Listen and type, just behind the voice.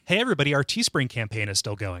Hey, everybody, our Teespring campaign is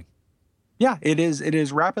still going. Yeah, it is. It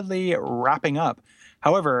is rapidly wrapping up.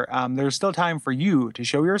 However, there's still time for you to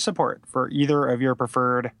show your support for either of your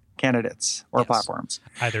preferred candidates or platforms.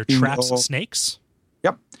 Either traps, snakes.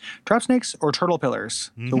 Yep. Trap snakes or turtle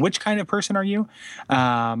pillars. So which kind of person are you?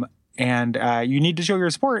 And you need to show your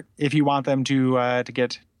support if you want them to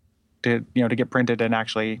get printed and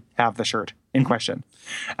actually have the shirt in question.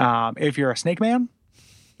 If you're a snake man,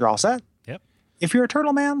 you're all set. Yep. If you're a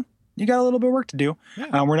turtle man, you got a little bit of work to do.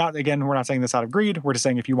 Yeah. We're not saying this out of greed. We're just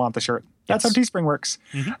saying if you want the shirt, that's how Teespring works.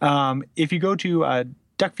 If you go to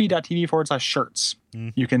duckfeed.tv/shirts,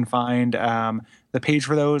 you can find the page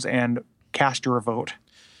for those and cast your vote.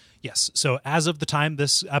 Yes. So as of the time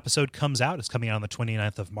this episode comes out, it's coming out on the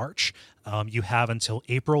 29th of March. You have until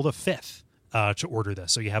April the 5th to order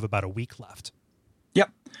this. So you have about a week left. Yep.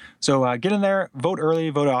 So get in there, vote early,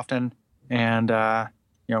 vote often, and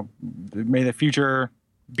may the future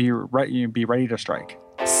be ready to strike.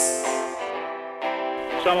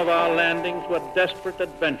 Some of our landings were desperate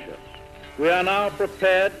adventures. We are now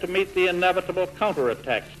prepared to meet the inevitable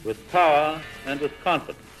counterattacks with power and with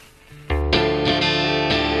confidence.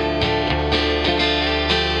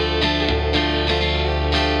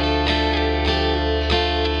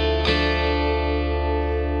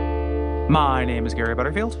 My name is Gary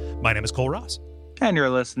Butterfield. My name is Cole Ross. And you're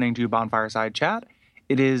listening to Bonfireside Chat.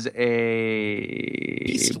 It is a...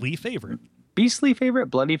 Beastly favorite. Beastly favorite?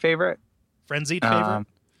 Bloody favorite? Frenzied favorite?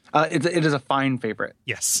 It is a fine favorite.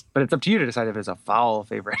 Yes. But it's up to you to decide if it's a foul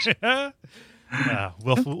favorite.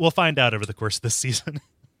 We'll find out over the course of this season.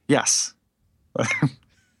 Yes.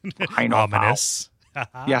 Ominous.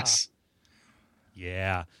 Yes.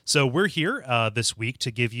 Yeah. So we're here this week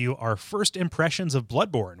to give you our first impressions of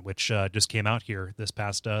Bloodborne, which just came out here this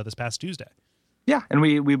past Tuesday. Yeah, and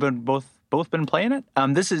we've been both been playing it.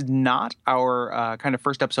 This is not our kind of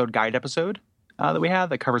first episode guide episode that we have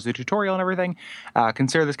that covers the tutorial and everything.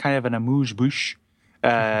 Consider this kind of an amuse-bouche.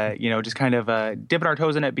 Just kind of dipping our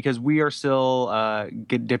toes in it because we are still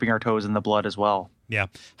dipping our toes in the blood as well. Yeah.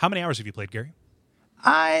 How many hours have you played, Gary?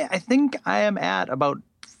 I think I am at about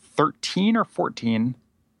 13 or 14,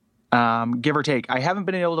 give or take. I haven't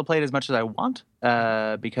been able to play it as much as I want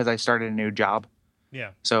because I started a new job.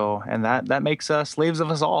 Yeah. So, and that makes slaves of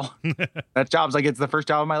us all. That job's like, it's the first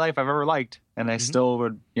job of my life I've ever liked. And I still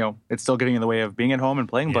would, it's still getting in the way of being at home and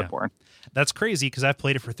playing Bloodborne. That's crazy because I've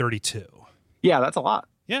played it for 32. Yeah, that's a lot.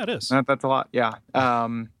 Yeah, it is. That's a lot. Yeah.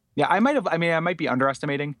 I might be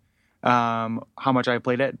underestimating how much I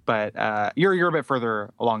played it, but you're a bit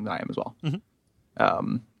further along than I am as well.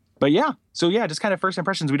 But yeah, so yeah, just kind of first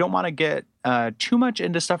impressions. We don't want to get too much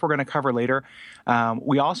into stuff we're going to cover later.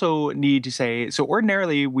 We also need to say, so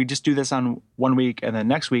ordinarily we just do this on 1 week, and then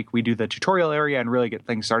next week we do the tutorial area and really get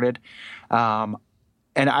things started. And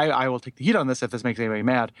I will take the heat on this if this makes anybody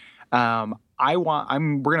mad. We're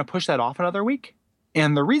going to push that off another week.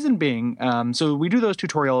 And the reason being, so we do those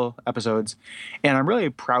tutorial episodes, and I'm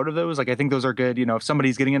really proud of those. Like, I think those are good. If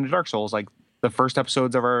somebody's getting into Dark Souls, like, the first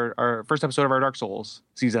episodes of our first episode of our Dark Souls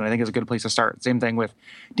season, I think is a good place to start. Same thing with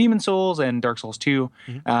Demon Souls and Dark Souls 2.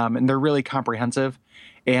 And they're really comprehensive.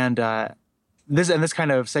 And this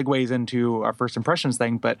kind of segues into our first impressions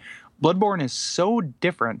thing, but Bloodborne is so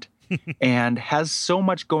different and has so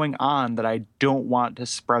much going on that I don't want to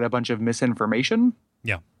spread a bunch of misinformation.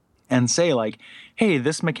 Yeah. And say like, hey,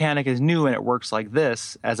 this mechanic is new and it works like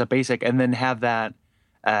this as a basic, and then have that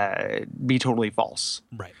be totally false.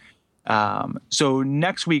 Right. So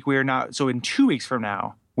next week so in 2 weeks from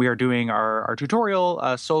now, we are doing our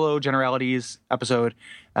tutorial solo generalities episode.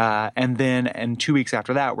 And then in 2 weeks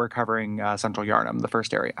after that, we're covering Central Yharnam, the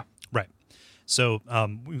first area. Right. So,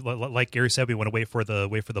 like Gary said, we want to wait for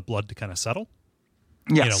the blood to kind of settle.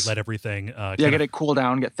 Yes. Let everything get it cool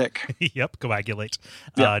down, get thick. Yep, coagulate.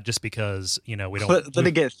 Just because we don't let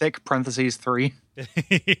it get thick. (3).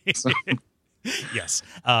 So. Yes,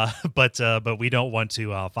 but we don't want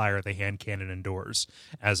to fire the hand cannon indoors,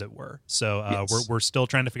 as it were. So yes. we're still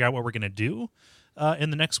trying to figure out what we're going to do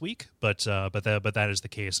in the next week. But that is the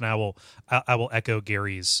case, and I will echo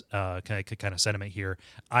Gary's kind of sentiment here.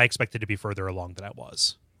 I expected to be further along than I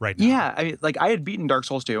was right now. Yeah, I mean, like I had beaten Dark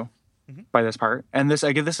Souls 2 by this part, and this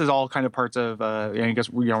is all kind of parts of. I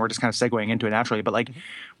guess we're just kind of segueing into it naturally, but like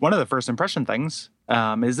one of the first impression things.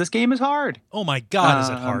 Is this game is hard. Oh my God, is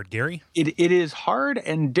it hard, Gary? It is hard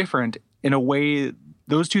and different in a way.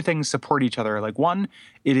 Those two things support each other. Like one,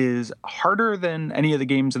 it is harder than any of the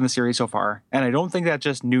games in the series so far. And I don't think that's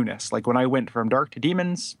just newness. Like when I went from Dark to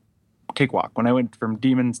Demons, cakewalk. When I went from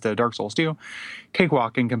Demons to Dark Souls 2,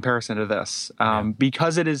 cakewalk in comparison to this,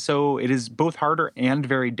 because it is both harder and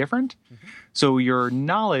very different. So your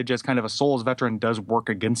knowledge as kind of a Souls veteran does work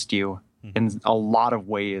against you in a lot of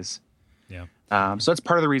ways. Yeah. So that's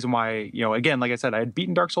part of the reason why, again, like I said, I had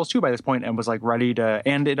beaten Dark Souls 2 by this point and was like ready to,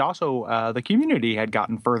 and it also, the community had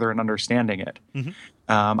gotten further in understanding it.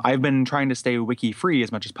 I've been trying to stay wiki free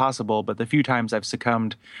as much as possible, but the few times I've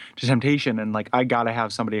succumbed to temptation and like, I got to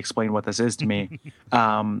have somebody explain what this is to me.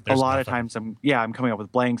 A lot of times I'm coming up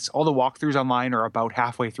with blanks. All the walkthroughs online are about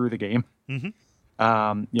halfway through the game.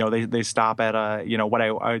 They stop at what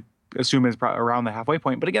I assume is around the halfway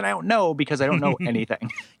point, but again, I don't know because I don't know anything.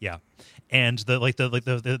 Yeah. And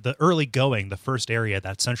the early going, the first area,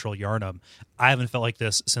 that central Yharnam, I haven't felt like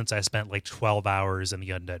this since I spent like 12 hours in the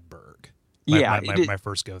Undead Burg. My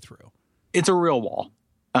first go through. It's a real wall.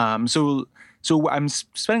 So I'm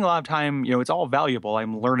spending a lot of time, it's all valuable.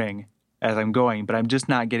 I'm learning as I'm going, but I'm just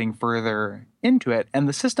not getting further into it. And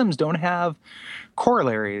the systems don't have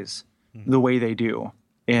corollaries the way they do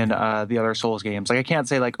in the other Souls games. Like I can't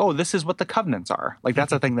say like, oh, this is what the covenants are. Like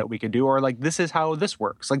that's a thing that we could do, or like this is how this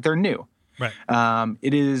works. Like they're new. Right.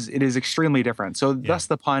 It is extremely different. So thus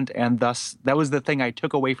the punt, and thus that was the thing I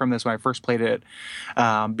took away from this when I first played it,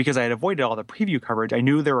 because I had avoided all the preview coverage. I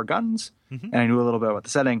knew there were guns, and I knew a little bit about the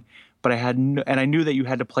setting, but I knew that you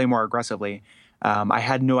had to play more aggressively. I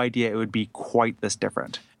had no idea it would be quite this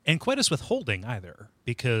different. And quite as withholding either,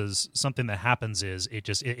 because something that happens is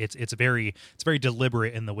it's very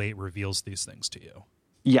deliberate in the way it reveals these things to you.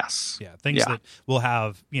 Yes. Yeah. Things that will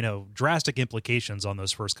have, drastic implications on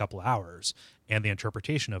those first couple of hours, and the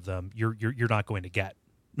interpretation of them, you're not going to get,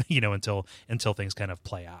 until things kind of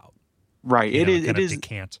play out. Right. It is.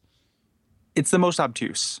 Decant. It's the most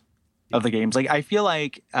obtuse of the games. Like I feel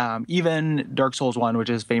like even Dark Souls 1, which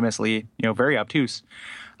is famously, very obtuse,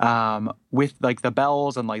 with like the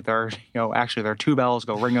bells and like there are 2 bells,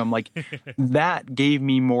 go ring them. Like that gave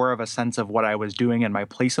me more of a sense of what I was doing and my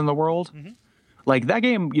place in the world. Like that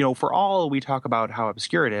game, for all we talk about how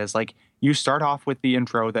obscure it is, like you start off with the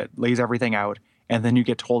intro that lays everything out, and then you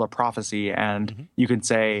get told a prophecy, and you can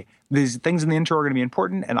say these things in the intro are going to be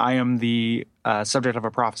important, and I am the subject of a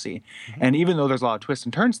prophecy. And even though there's a lot of twists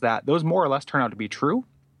and turns to that, those more or less turn out to be true.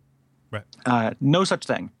 Right. No such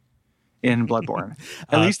thing in Bloodborne,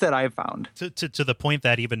 at least that I've found. To the point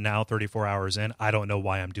that even now, 34 hours in, I don't know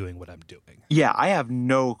why I'm doing what I'm doing. Yeah, I have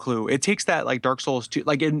no clue. It takes that like Dark Souls 2,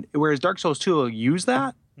 whereas Dark Souls 2 will use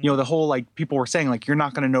that, the whole like people were saying like you're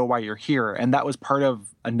not going to know why you're here, and that was part of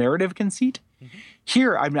a narrative conceit.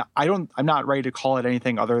 Here, I'm not ready to call it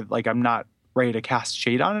anything other, like I'm not ready to cast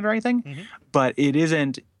shade on it or anything, but it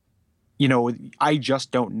isn't. I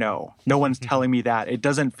just don't know. No one's telling me that. It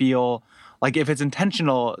doesn't feel like, if it's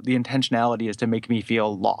intentional, the intentionality is to make me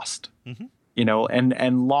feel lost.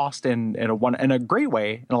 And lost in a great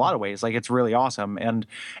way, in a lot of ways. Like it's really awesome, and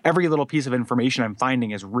every little piece of information I'm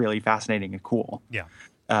finding is really fascinating and cool. Yeah.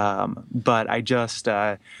 But I just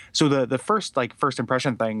so the first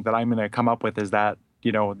impression thing that I'm going to come up with is that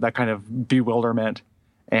that kind of bewilderment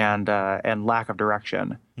and lack of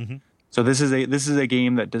direction. So this is a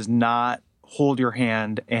game that does not hold your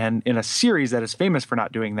hand, and in a series that is famous for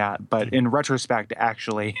not doing that, but in retrospect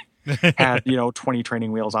actually had 20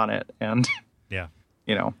 training wheels on it, and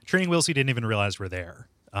training wheels he didn't even realize were there.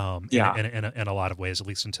 In a lot of ways, at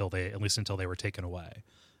least until they were taken away.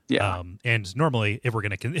 Yeah. And normally, if we're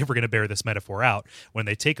gonna bear this metaphor out, when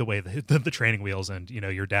they take away the training wheels and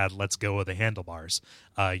your dad lets go of the handlebars,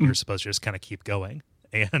 you're supposed to just kind of keep going,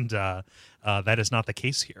 and that is not the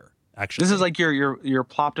case here. Actually, this is like you're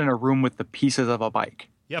plopped in a room with the pieces of a bike.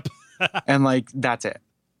 Yep. And like that's it.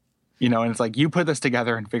 And it's like you put this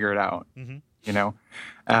together and figure it out. It's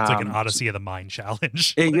like an Odyssey of the Mind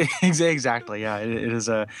challenge. Exactly. Yeah, it is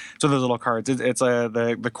so those little cards. It's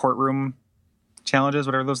the courtroom challenges,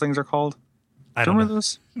 whatever those things are called. I don't remember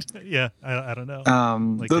those. Yeah, I don't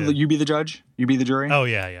know. You be the judge, you be the jury. Oh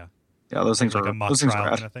yeah. Those things like are a mock those things trial are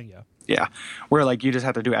kind of thing. Yeah, where like you just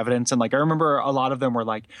have to do evidence, and like I remember a lot of them were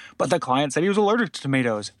like, but the client said he was allergic to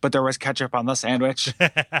tomatoes, but there was ketchup on the sandwich.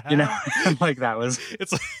 Like that was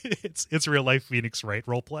it's real life Phoenix Wright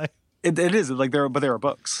role play. It is like there were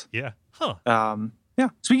books. Yeah. Huh. Yeah.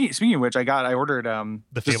 Speaking of which, I ordered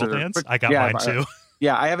the Fabledlands. I got mine too.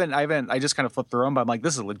 Yeah, I haven't. I just kind of flipped through them, but I'm like,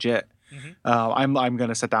 this is legit. I'm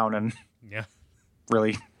gonna sit down and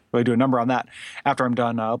really do a number on that after I'm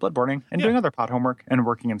done bloodboarding and doing other pod homework and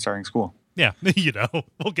working and starting school. Yeah,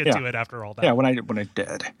 we'll get to it after all that. Yeah, when I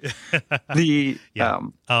did. The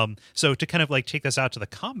so to kind of like take this out to the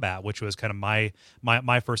combat, which was kind of my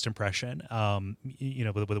first impression, with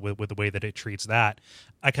the way that it treats that,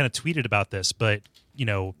 I kind of tweeted about this, but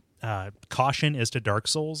caution is to Dark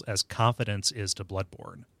Souls as confidence is to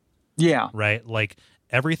Bloodborne. Yeah. Right. Like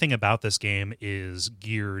everything about this game is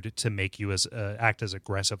geared to make you act as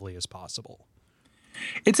aggressively as possible.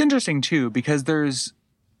 It's interesting too, because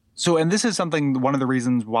and this is one of the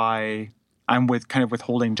reasons why I'm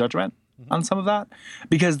withholding judgment on some of that,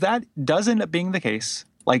 because that does end up being the case.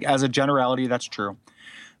 Like as a generality, that's true.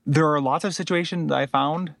 There are lots of situations that I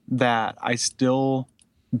found that I still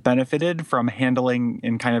benefited from handling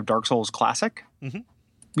in kind of Dark Souls classic,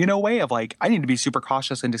 way of like, I need to be super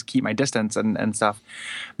cautious and just keep my distance and stuff.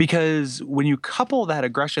 Because when you couple that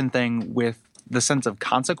aggression thing with the sense of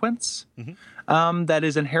consequence that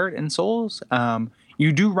is inherent in Souls,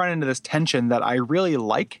 you do run into this tension that I really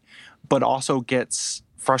like, but also gets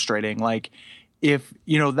frustrating. Like if,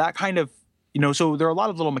 that kind of, so there are a lot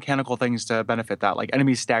of little mechanical things to benefit that. Like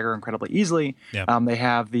enemies stagger incredibly easily. Yeah. They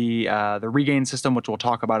have the regain system, which we'll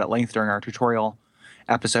talk about at length during our tutorial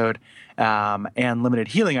episode, and limited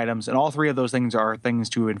healing items. And all three of those things are things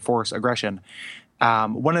to enforce aggression.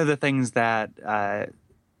 One of the things that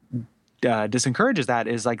disencourages that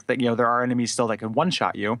is like that, there are enemies still that can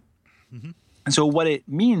one-shot you. And so what it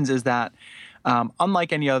means is that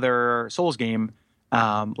unlike any other Souls game,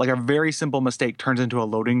 like a very simple mistake turns into a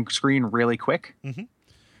loading screen really quick.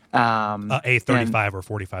 A 35 or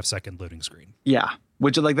 45 second loading screen. Yeah.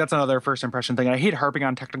 Which like, that's another first impression thing. I hate harping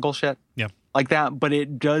on technical shit like that, but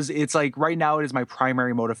it's like right now it is my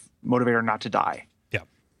primary motivator not to die. Yeah.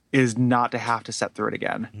 Is not to have to set through it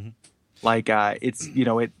again. Like it's,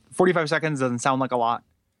 45 seconds doesn't sound like a lot,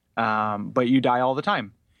 but you die all the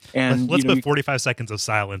time. And let's put 45 seconds of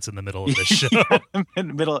silence in the middle of this show.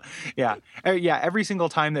 Every single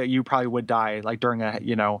time that you probably would die, like during a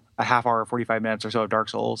half hour, 45 minutes or so of Dark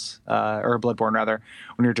Souls, or Bloodborne rather,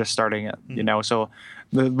 when you're just starting it, So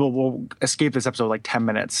we'll escape this episode like 10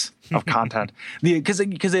 minutes of content, because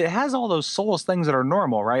it has all those Souls things that are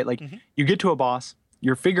normal, right? Like you get to a boss,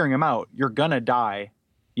 you're figuring him out, you're gonna die,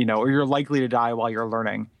 or you're likely to die while you're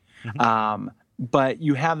learning. But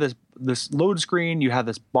you have this load screen, you have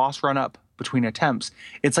this boss run up between attempts.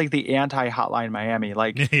 It's like the anti-Hotline Miami,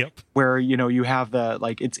 like where, you have the,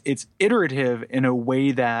 like, it's iterative in a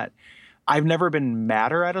way that I've never been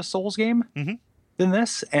madder at a Souls game than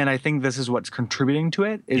this. And I think this is what's contributing to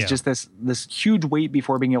it is just this huge wait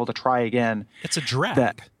before being able to try again. It's a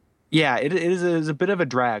drag. It is a bit of a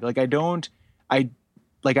drag. Like I've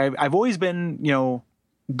always been,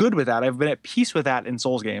 good with that. I've been at peace with that in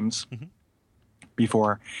Souls games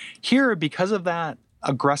before. Here, because of that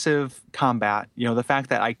aggressive combat, the fact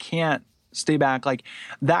that I can't stay back, like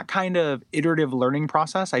that kind of iterative learning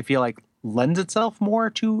process, I feel like lends itself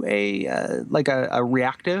more to a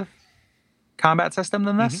reactive combat system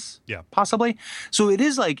than this, possibly. So it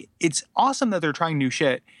is like, it's awesome that they're trying new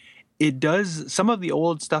shit. It does, some of the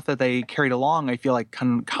old stuff that they carried along, I feel like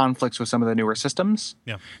conflicts with some of the newer systems.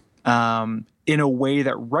 In a way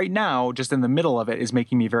that right now, just in the middle of it, is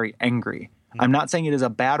making me very angry. I'm not saying it is a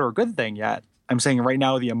bad or a good thing yet. I'm saying right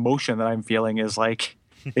now the emotion that I'm feeling is like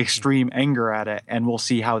extreme anger at it, and we'll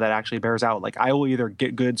see how that actually bears out. Like I will either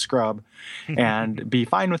get good scrub and be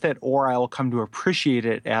fine with it, or I will come to appreciate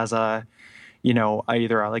it as a,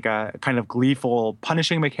 either like a kind of gleeful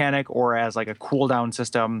punishing mechanic, or as like a cooldown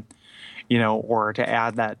system, or to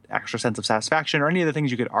add that extra sense of satisfaction, or any of the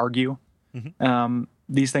things you could argue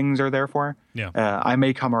these things are there for. I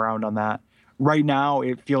may come around on that. Right now,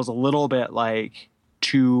 it feels a little bit like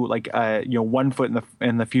one foot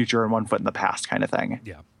in the future and 1 foot in the past kind of thing.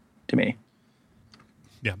 To me.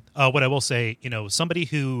 What I will say, somebody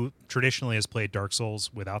who traditionally has played Dark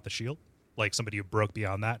Souls without the shield, like somebody who broke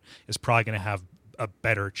beyond that, is probably going to have a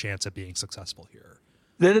better chance of being successful here.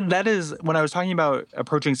 That is, when I was talking about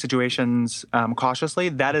approaching situations cautiously,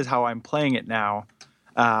 that is how I'm playing it now,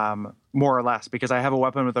 more or less, because I have a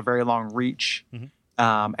weapon with a very long reach,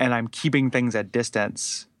 and I'm keeping things at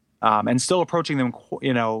distance, and still approaching them,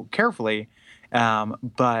 carefully,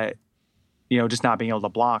 but just not being able to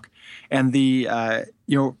block. And and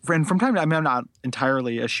from time to time, I'm not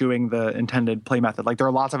entirely eschewing the intended play method. Like there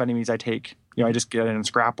are lots of enemies I take, I just get in and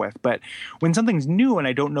scrap with. But when something's new and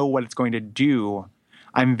I don't know what it's going to do,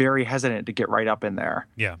 I'm very hesitant to get right up in there.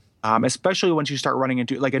 Especially once you start running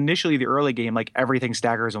into, like initially the early game, like everything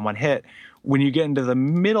staggers in one hit. When you get into the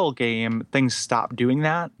middle game, things stop doing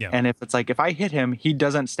that. And if it's like, if I hit him, he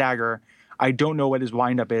doesn't stagger, I don't know what his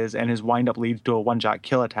windup is, and his windup leads to a one-shot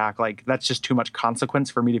kill attack, like that's just too much consequence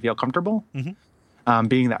for me to feel comfortable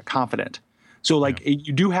being that confident. So like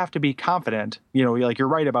you do have to be confident, you know, like you're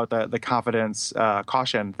right about the confidence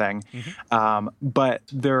caution thing. But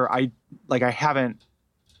I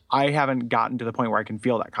haven't gotten to the point where I can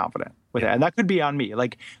feel that confident with it. And that could be on me.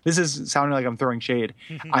 Like this is sounding like I'm throwing shade.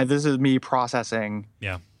 This is me processing,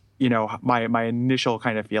 you know, my initial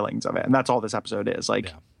kind of feelings of it. And that's all this episode is.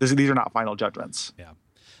 Like these are not final judgments. Yeah.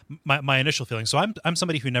 My initial feeling. So I'm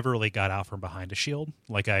somebody who never really got out from behind a shield.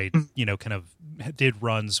 Like I, you know, kind of did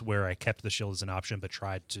runs where I kept the shield as an option, but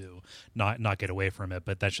tried to not get away from it.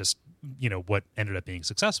 But that's just, you know, what ended up being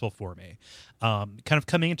successful for me. Kind of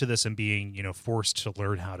coming into this and being, you know, forced to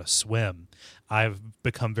learn how to swim, I've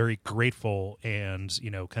become very grateful and,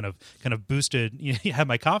 you know, kind of boosted, you know, had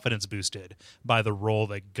my confidence boosted by the role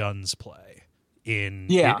that guns play in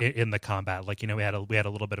the combat. Like, you know, we had a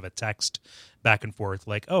little bit of a text back and forth,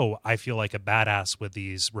 like, oh, I feel like a badass with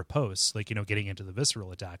these riposts, like, you know, getting into the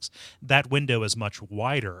visceral attacks. That window is much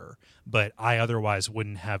wider, but I otherwise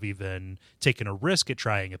wouldn't have even taken a risk at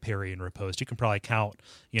trying a parry and riposte. You can probably count,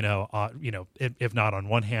 you know, if not on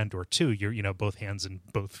one hand or two, you know, both hands and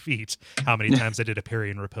both feet, how many times I did a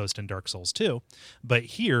parry and riposte in Dark Souls 2. But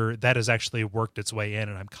here, that has actually worked its way in,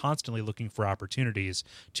 and I'm constantly looking for opportunities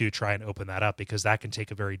to try and open that up, because that can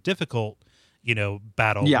take a very difficult, you know,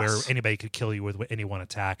 battle where anybody could kill you with any one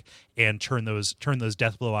attack, and turn those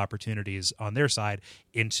death blow opportunities on their side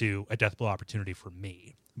into a death blow opportunity for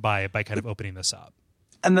me by kind of opening this up.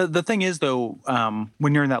 And the thing is, though,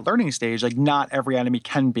 when you're in that learning stage, like not every enemy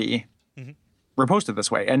can be riposted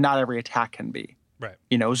this way, and not every attack can be. Right.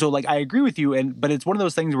 You know, so like I agree with you, but it's one of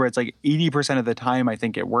those things where it's like 80% of the time I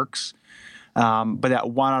think it works. But that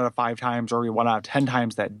 1 out of 5 times or 1 out of 10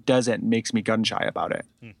 times that doesn't makes me gun shy about it.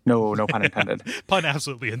 No pun intended. Pun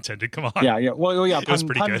absolutely intended. Come on. Yeah. Well, yeah. It was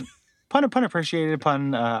pretty good. Pun appreciated.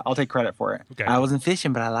 I'll take credit for it. Okay. I wasn't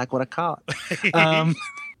fishing, but I like what I caught.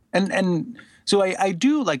 And so I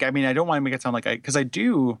do like. I mean, I don't want to make it sound like because I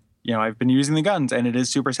do. You know, I've been using the guns, and it is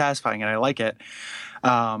super satisfying, and I like it.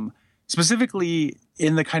 Specifically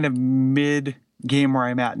in the kind of mid game where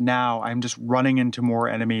I'm at now, I'm just running into more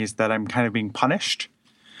enemies that I'm kind of being punished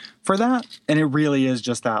for that. And it really is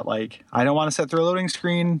just that, like, I don't want to sit through a loading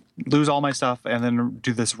screen, lose all my stuff, and then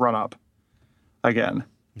do this run up again.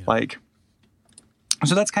 Yeah. Like,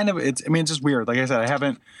 so that's kind of, it's just weird. Like I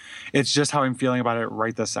said, it's just how I'm feeling about it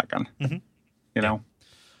right this second, you know?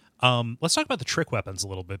 Let's talk about the trick weapons a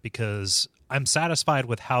little bit, because I'm satisfied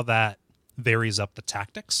with how that varies up the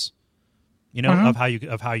tactics, you know,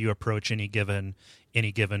 of how you approach any given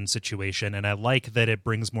situation. And I like that it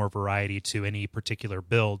brings more variety to any particular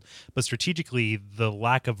build, but strategically the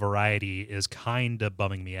lack of variety is kind of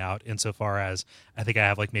bumming me out, insofar as I think I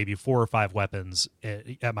have like maybe 4 or 5 weapons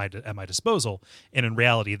at my disposal, and in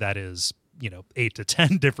reality that is, you know, 8 to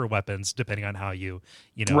 10 different weapons depending on how you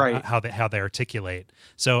know, right, how they articulate.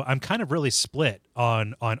 So I'm kind of really split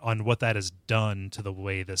on what that has done to the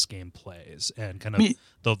way this game plays, and kind of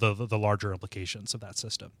the larger implications of that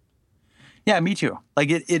system. Yeah, me too. Like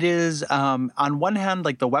it is, on one hand,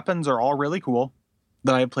 like the weapons are all really cool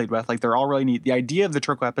that I've played with. Like they're all really neat. The idea of the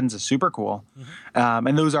trick weapons is super cool.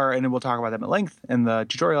 And those are, and we'll talk about them at length in the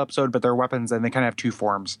tutorial episode, but they're weapons and they kind of have 2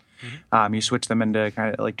 forms. You switch them into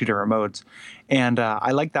kind of like 2 different modes. And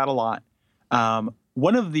I like that a lot.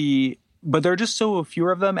 But there are just so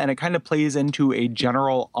fewer of them, and it kind of plays into a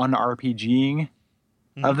general un-RPGing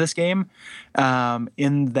of this game,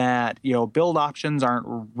 in that, you know, build options aren't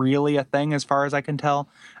really a thing as far as I can tell.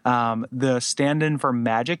 The stand-in for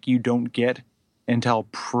magic you don't get until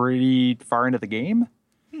pretty far into the game.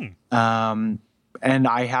 And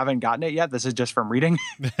I haven't gotten it yet. This is just from reading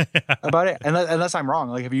about it. Unless I'm wrong.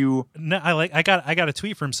 Like, have you? No, I got a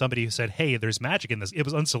tweet from somebody who said, "Hey, there's magic in this." It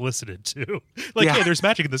was unsolicited too. Like, hey, there's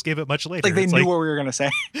magic in this. Gave it much later. Like they knew what we were gonna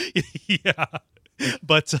say. Yeah.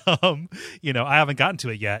 But you know, I haven't gotten to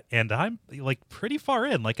it yet, and I'm like pretty far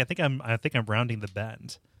in. Like I think I'm rounding the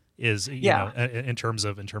bend. Is you know, in terms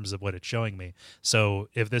of what it's showing me. So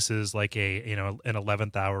if this is like an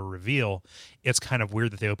 11th hour reveal, it's kind of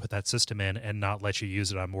weird that they would put that system in and not let you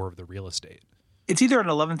use it on more of the real estate. It's either an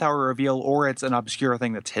 11th hour reveal or it's an obscure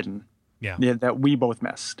thing that's hidden. Yeah, that we both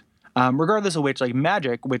missed. Regardless of which, like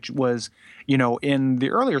magic, which was, you know, in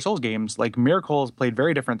the earlier Souls games, like miracles played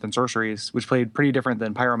very different than sorceries, which played pretty different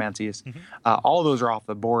than pyromancies. All of those are off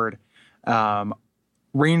the board.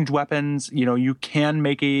 Ranged weapons, you know, you can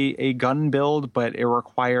make a gun build, but it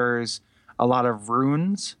requires a lot of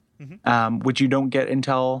runes, which you don't get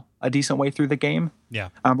until a decent way through the game.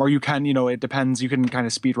 Or you can, you know, it depends. You can kind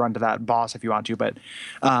of speed run to that boss if you want to, but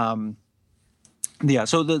Yeah,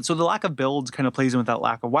 so the lack of builds kind of plays in with that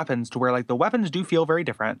lack of weapons to where like the weapons do feel very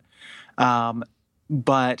different,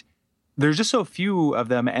 but there's just so few of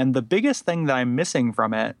them. And the biggest thing that I'm missing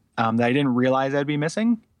from it, that I didn't realize I'd be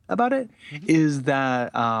missing about it, is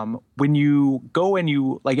that when you go and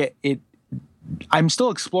you like it, I'm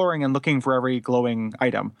still exploring and looking for every glowing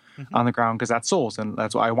item on the ground because that's souls, and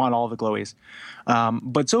that's why I want all the glowies.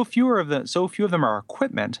 But so few of them are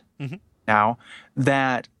equipment now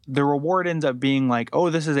that the reward ends up being like, oh,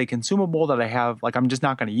 this is a consumable that I have, like I'm just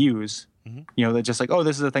not going to use. You know, that just like, oh,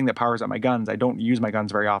 this is a thing that powers up my guns. I don't use my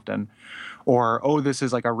guns very often. Or, oh, this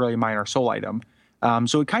is like a really minor soul item.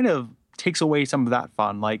 So it kind of takes away some of that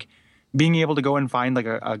fun. Like being able to go and find like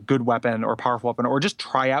a good weapon or powerful weapon or just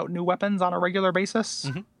try out new weapons on a regular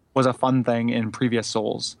basis was a fun thing in previous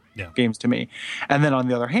Souls games to me. And then on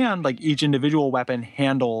the other hand, like each individual weapon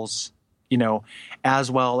handles, you know,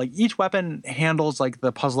 as well. Like each weapon handles like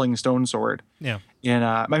the puzzling stone sword. Yeah. And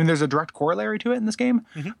I mean, there's a direct corollary to it in this game,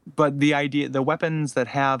 but the weapons that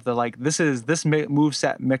have the like, this is this move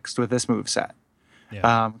set mixed with this move set.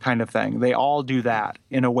 Kind of thing. They all do that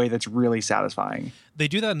in a way that's really satisfying. They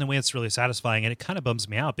do that in a way that's really satisfying, and it kind of bums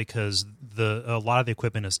me out because a lot of the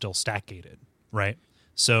equipment is still stack gated, right?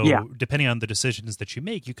 So depending on the decisions that you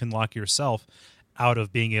make, you can lock yourself out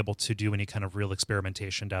of being able to do any kind of real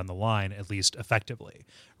experimentation down the line, at least effectively,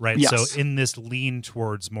 right? Yes. So in this lean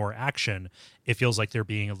towards more action, it feels like they're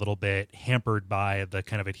being a little bit hampered by the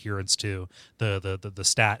kind of adherence to the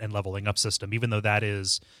stat and leveling up system, even though that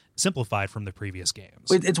is simplified from the previous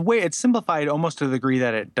games. It's simplified almost to the degree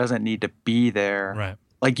that it doesn't need to be there. Right.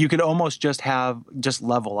 Like you could almost just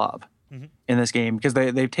level up in this game because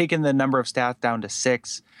they've taken the number of stats down to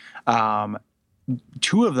 6.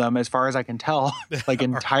 2 of them, as far as I can tell, like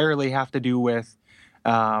entirely have to do with,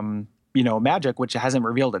 magic, which hasn't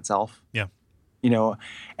revealed itself. Yeah.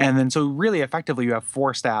 And then so really effectively you have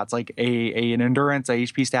 4 stats, like an endurance, a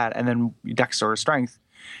HP stat, and then dex or strength.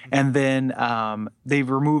 And then they've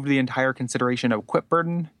removed the entire consideration of equip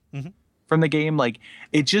burden from the game. Like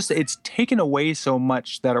it's taken away so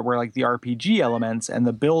much that were like the RPG elements and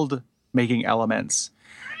the build making elements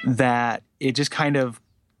that it just kind of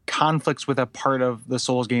conflicts with a part of the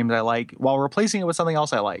Souls games I like while replacing it with something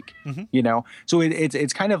else I like, So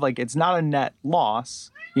it's kind of like, it's not a net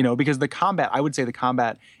loss, because I would say the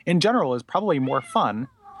combat in general is probably more fun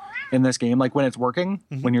in this game. Like when it's working,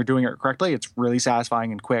 when you're doing it correctly, it's really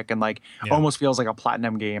satisfying and quick and like almost feels like a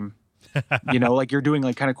platinum game, like you're doing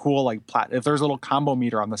like kind of cool, like if there's a little combo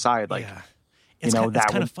meter on the side, like, it's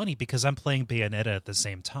kind of funny because I'm playing Bayonetta at the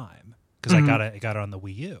same time because I got it on the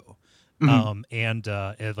Wii U. And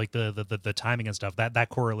like the timing and stuff, that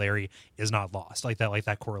corollary is not lost, like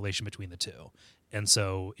that correlation between the two. And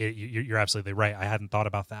so you're absolutely right. I hadn't thought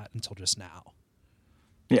about that until just now.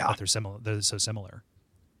 Yeah, but they're similar. They're so similar.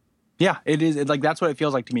 Yeah, it is. Like that's what it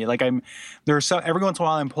feels like to me. Like every once in a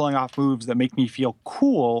while I'm pulling off moves that make me feel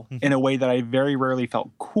cool in a way that I very rarely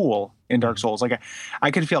felt cool in Dark Souls. Like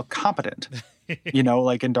I could feel competent.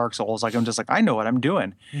 Like in Dark Souls, like I'm just like, I know what I'm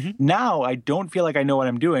doing. Now I don't feel like I know what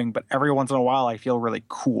I'm doing, but every once in a while I feel really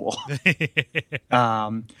cool.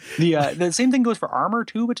 The same thing goes for armor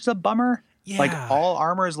too, which is a bummer. Yeah. Like all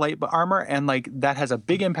armor is light armor, and like that has a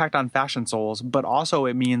big impact on fashion souls, but also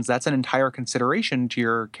it means that's an entire consideration to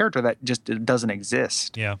your character that just doesn't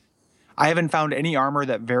exist. Yeah. I haven't found any armor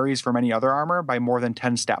that varies from any other armor by more than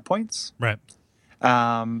 10 stat points. Right.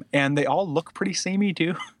 And they all look pretty samey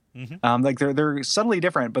too. Like they're subtly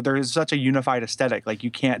different, but there is such a unified aesthetic. Like you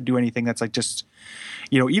can't do anything that's like just,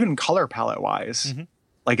 even color palette wise.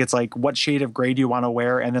 Like it's like, what shade of gray do you want to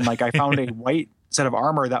wear? And then like I found a white set of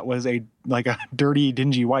armor that was a dirty,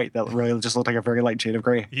 dingy white that really just looked like a very light shade of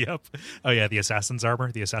gray. Yep. Oh yeah, the Assassin's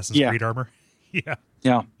armor, the Assassin's Creed armor. Yeah.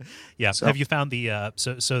 So. Have you found the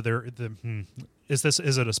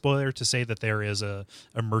is it a spoiler to say that there is a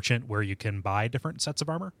merchant where you can buy different sets of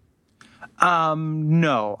armor?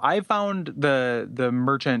 No, I found the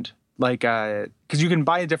merchant because you can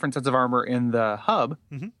buy different sets of armor in the hub.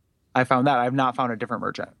 I found that. I've not found a different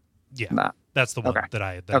merchant. Yeah, that's the one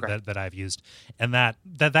that I've used, and that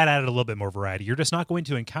added a little bit more variety. You're just not going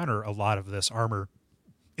to encounter a lot of this armor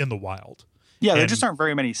in the wild. Yeah, there just aren't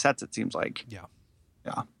very many sets. It seems like. Yeah.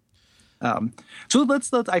 So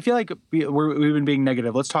let's. I feel like we've been being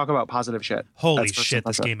negative. Let's talk about positive shit. Holy shit!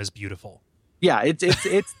 This game is beautiful. Yeah,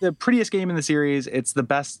 it's the prettiest game in the series. It's the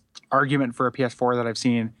best argument for a PS4 that I've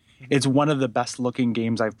seen. It's one of the best looking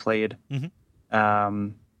games I've played.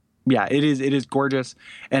 Yeah, it is gorgeous,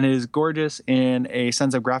 and it is gorgeous in a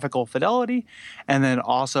sense of graphical fidelity, and then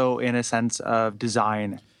also in a sense of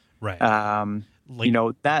design. Right.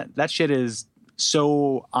 That shit is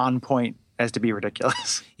so on point as to be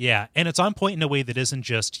ridiculous. Yeah, and it's on point in a way that isn't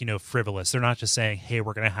just, frivolous. They're not just saying, hey,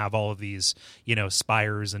 we're going to have all of these,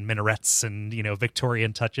 spires and minarets and,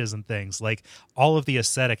 Victorian touches and things. Like, all of the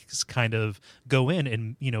aesthetics kind of go in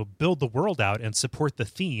and, build the world out and support the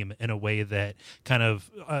theme in a way that kind of,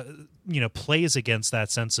 plays against that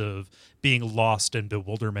sense of being lost and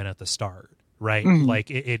bewilderment at the start. Right. Mm-hmm.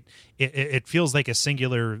 Like it feels like a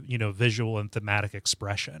singular, visual and thematic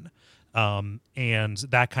expression. And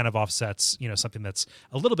that kind of offsets, something that's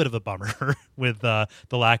a little bit of a bummer with the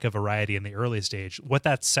lack of variety in the early stage. What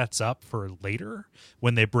that sets up for later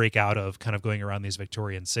when they break out of kind of going around these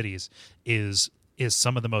Victorian cities is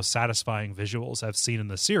some of the most satisfying visuals I've seen in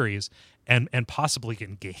the series and possibly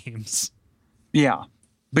in games. Yeah.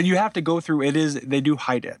 But you have to go through they do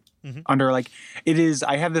hide it. Mm-hmm. Under I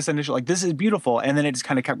have this initial this is beautiful, and then it just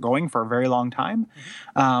kind of kept going for a very long time.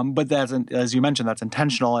 Mm-hmm. But that's, as you mentioned, that's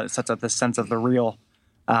intentional, and it sets up this sense of the real,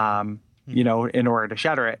 mm-hmm. In order to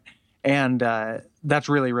shatter it, and that's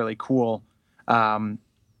really, really cool. In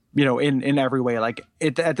every way. Like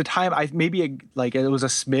at the time, it was a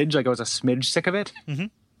smidge sick of it. Mm-hmm.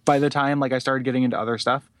 By the time I started getting into other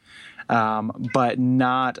stuff, but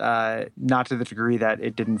not to the degree that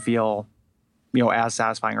it didn't feel as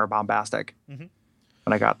satisfying or bombastic mm-hmm.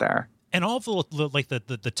 when I got there. And all of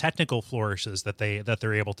the technical flourishes that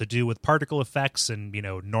they're able to do with particle effects and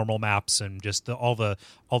normal maps and just all the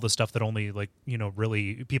stuff that only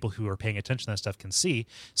really people who are paying attention to that stuff can see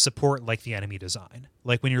support the enemy design.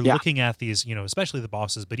 Like when you're looking at these, especially the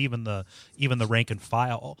bosses, but even the rank and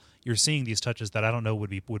file, you're seeing these touches that I don't know would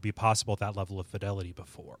be possible at that level of fidelity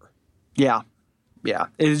before. Yeah.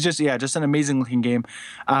 It's just an amazing looking game.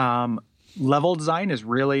 Level design is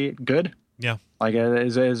really good. Yeah.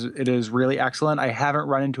 It is really excellent. I haven't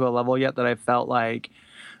run into a level yet that I felt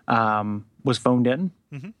was phoned in.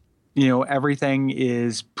 Mm-hmm. Everything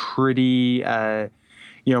is pretty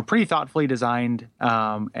thoughtfully designed,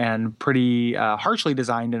 and pretty harshly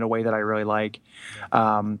designed in a way that I really like.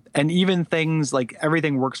 And even things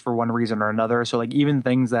everything works for one reason or another. So even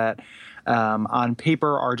things that on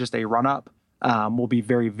paper are just a run up, will be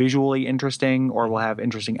very visually interesting, or will have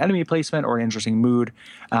interesting enemy placement or an interesting mood.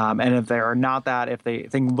 And if they are not that, if the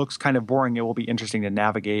thing looks kind of boring, it will be interesting to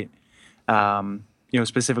navigate.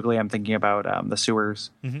 Specifically, I'm thinking about the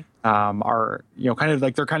sewers. Mm-hmm. Are kind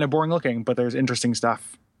of they're kind of boring looking, but there's interesting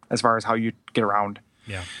stuff as far as how you get around.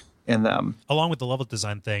 Yeah. In them, along with the level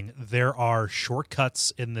design thing, there are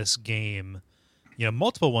shortcuts in this game.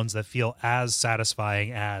 Multiple ones that feel as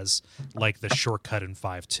satisfying as the shortcut in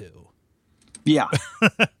 5.2. Yeah.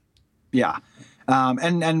 Yeah.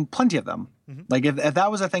 And plenty of them. Mm-hmm. If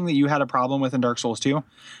that was a thing that you had a problem with in Dark Souls 2,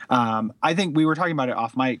 I think we were talking about it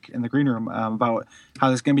off mic in the green room, about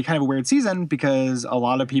how this is going to be kind of a weird season because a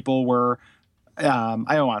lot of people were, I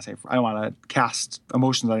don't want to cast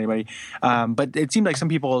emotions on anybody. But it seemed like some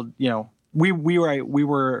people, we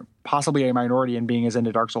were possibly a minority in being as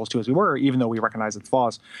into Dark Souls 2 as we were, even though we recognize its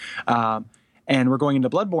flaws. And we're going into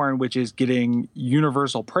Bloodborne, which is getting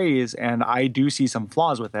universal praise, and I do see some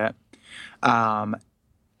flaws with it.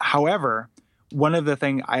 However, one of the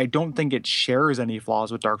things, I don't think it shares any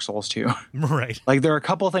flaws with Dark Souls 2. Right. There are a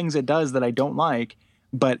couple things it does that I don't like,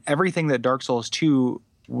 but everything that Dark Souls 2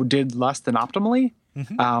 did less than optimally,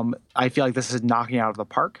 mm-hmm. I feel like this is knocking out of the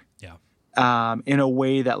park. Yeah. In a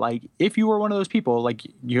way that if you were one of those people,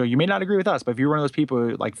 you may not agree with us, but if you're one of those people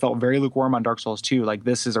who felt very lukewarm on Dark Souls 2,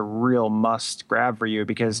 this is a real must grab for you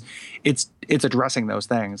because it's addressing those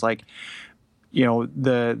things. The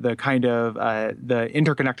kind of the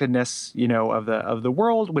interconnectedness, of the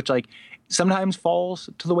world, which sometimes falls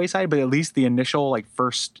to the wayside, but at least the initial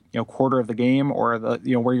first quarter of the game, or the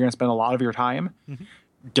where you're going to spend a lot of your time, mm-hmm.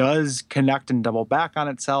 does connect and double back on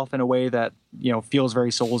itself in a way that feels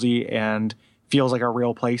very soulsy and feels like a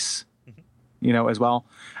real place, mm-hmm. As well.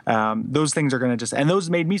 Those things are going to and those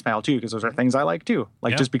made me smile too, because those are things I like too.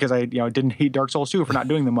 Just because I didn't hate Dark Souls 2 for not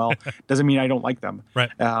doing them well doesn't mean I don't like them. Right.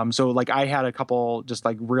 So I had a couple just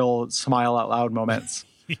real smile out loud moments.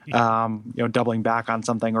 Doubling back on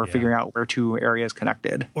something or figuring out where two areas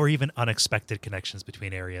connected, or even unexpected connections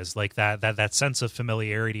between areas, that sense of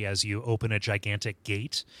familiarity as you open a gigantic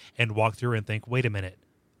gate and walk through and think, wait a minute,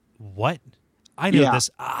 what? I know this.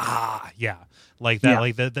 That.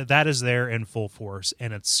 That is there in full force,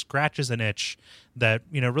 and it scratches an itch that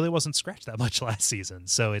really wasn't scratched that much last season.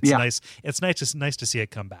 So it's nice. It's nice to see it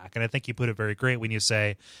come back. And I think you put it very great when you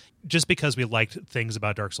say, just because we liked things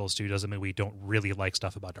about Dark Souls 2 doesn't mean we don't really like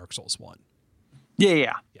stuff about Dark Souls 1.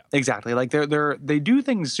 Yeah, exactly. They do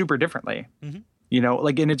things super differently. Mm-hmm.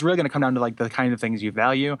 And it's really going to come down to the kind of things you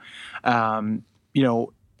value.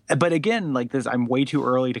 but again, like this, I'm way too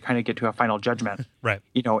early to kind of get to a final judgment, Right.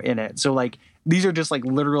 in it. So like these are just like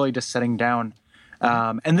literally just setting down.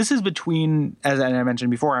 And this is between, as I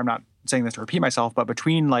mentioned before, I'm not saying this to repeat myself, but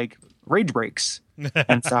between like rage breaks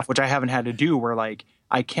and stuff, which I haven't had to do, where like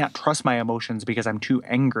I can't trust my emotions because I'm too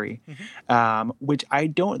angry, which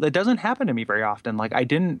that doesn't happen to me very often. Like I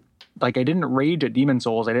didn't rage at Demon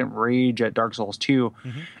Souls. I didn't rage at Dark Souls 2.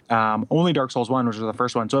 Only Dark Souls 1, which was the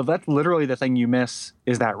first one. So if that's literally the thing you miss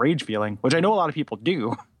is that rage feeling, which I know a lot of people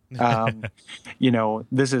do,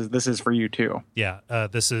 this is for you too. Yeah.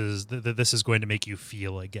 This is going to make you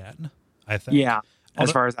feel again, I think. Yeah. As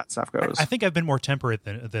far as that stuff goes, I think I've been more temperate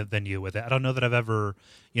than you with it. I don't know that I've ever,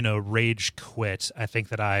 rage quit. I think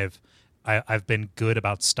that I've been good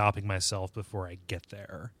about stopping myself before I get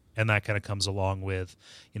there. And that kind of comes along with,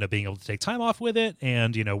 being able to take time off with it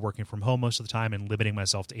and, working from home most of the time and limiting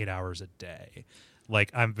myself to 8 hours a day.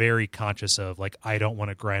 Like, I'm very conscious of, like, I don't want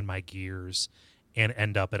to grind my gears and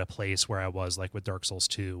end up at a place where I was, like, with Dark Souls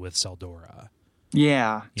 2 with Seldora.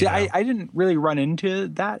 Yeah. See, I didn't really run into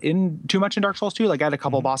that too much in Dark Souls 2. Like, I had a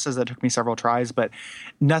couple bosses that took me several tries, but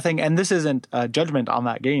nothing. And this isn't a judgment on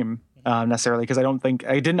that game. Necessarily, because I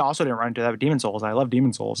didn't run into that with Demon Souls. I love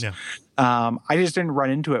Demon Souls. Yeah. I just didn't run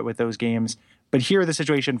into it with those games. But here, the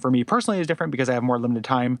situation for me personally is different because I have more limited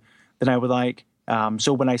time than I would like.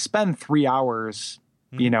 So when I spend 3 hours,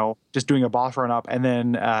 just doing a boss run up and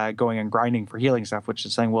then going and grinding for healing stuff, which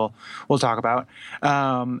is something we'll talk about.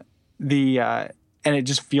 And it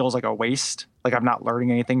just feels like a waste. Like I'm not learning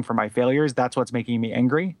anything from my failures. That's what's making me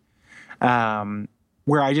angry.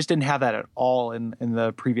 Where I just didn't have that at all in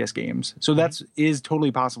the previous games. So is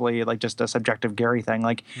totally possibly like just a subjective Gary thing.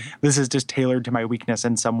 Like this is just tailored to my weakness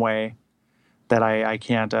in some way that I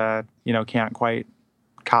can't, can't quite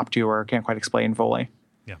cop to or can't quite explain fully.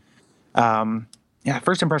 Yeah.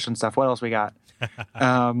 First impression stuff. What else we got?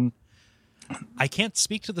 I can't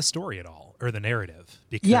speak to the story at all or the narrative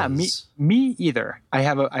because me either. I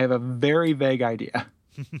have a very vague idea,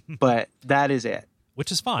 but that is it.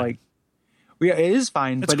 Which is fine. Like, yeah, it is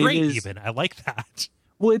fine, it's but great it is even. I like that.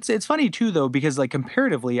 Well, it's funny too though, because like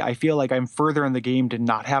comparatively, I feel like I'm further in the game to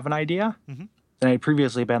not have an idea than I'd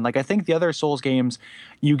previously been. Like I think the other Souls games,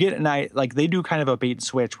 you get like they do kind of a bait and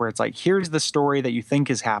switch where it's like, here's the story that you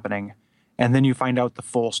think is happening, and then you find out the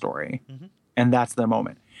full story, and that's the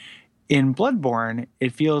moment. In Bloodborne,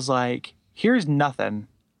 it feels like here's nothing.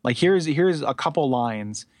 Like here's a couple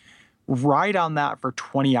lines. Ride on that for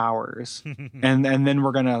 20 hours and then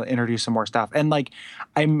we're going to introduce some more stuff. And like,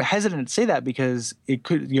 I'm hesitant to say that because it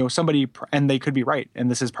could, somebody, and they could be right.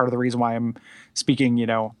 And this is part of the reason why I'm speaking,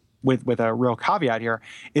 with a real caveat here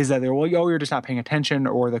is that they're, you're just not paying attention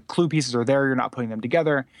or the clue pieces are there. You're not putting them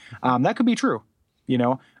together. That could be true,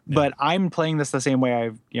 but I'm playing this the same way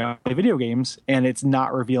I've, play video games and it's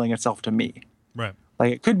not revealing itself to me. Right.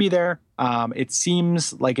 Like it could be there. It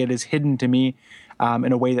seems like it is hidden to me.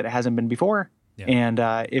 In a way that it hasn't been before. Yeah. And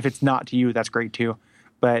if it's not to you, that's great too.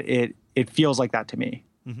 But it feels like that to me.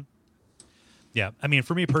 Yeah. I mean,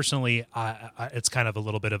 for me personally, it's kind of a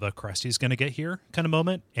little bit of a Krusty's going to get here kind of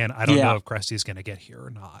moment. And I don't know if Krusty's going to get here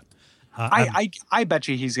or not. I bet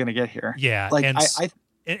you he's going to get here. Yeah. Like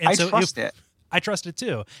I so trust it. I trust it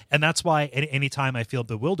too. And that's why anytime I feel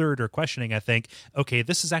bewildered or questioning, I think, okay,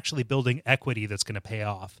 this is actually building equity that's going to pay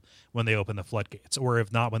off when they open the floodgates. Or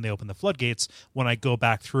if not when they open the floodgates, when I go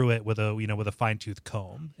back through it with a fine-tooth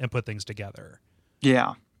comb and put things together.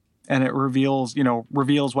 Yeah. And it reveals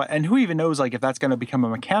what, and who even knows, like if that's going to become a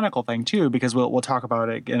mechanical thing too, because we'll talk about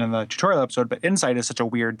it again in the tutorial episode, but insight is such a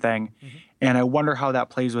weird thing. And I wonder how that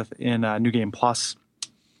plays in New Game Plus.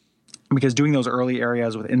 Because doing those early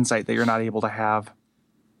areas with insight that you're not able to have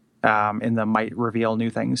in them might reveal new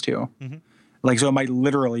things too. Like, so it might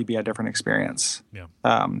literally be a different experience. Yeah.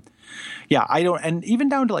 I don't, and even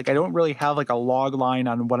down to like, I don't really have like a log line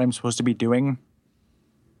on what I'm supposed to be doing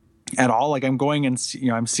at all. Like I'm going and,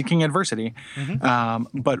 I'm seeking adversity.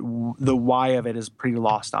 But the why of it is pretty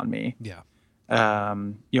lost on me. Yeah.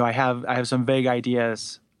 I have some vague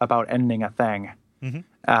ideas about ending a thing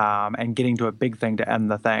and getting to a big thing to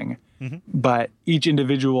end the thing. But each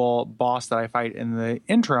individual boss that I fight in the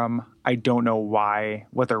interim, I don't know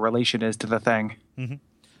what their relation is to the thing,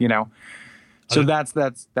 So that's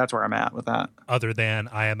where I'm at with that. Other than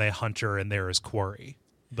I am a hunter and there is quarry,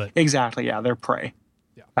 but exactly. Yeah. They're prey.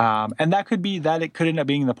 Yeah. And that could be that it could end up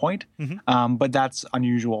being the point. But that's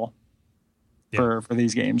unusual for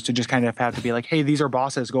these games to just kind of have to be like, hey, these are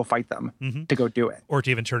bosses, go fight them to go do it. Or to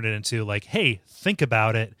even turn it into like, hey, think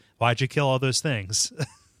about it. Why'd you kill all those things?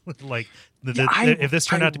 Like if this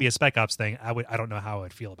turned out to be a Spec Ops thing, I don't know how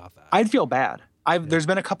I'd feel about that. I'd feel bad. There's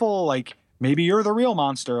been a couple like maybe you're the real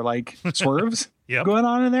monster, like swerves going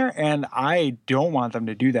on in there. And I don't want them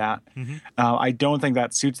to do that. I don't think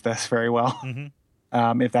that suits this very well.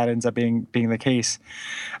 If that ends up being the case,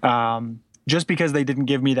 just because they didn't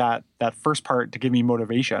give me that first part to give me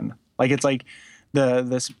motivation. Like it's like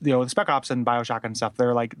the Spec Ops and BioShock and stuff.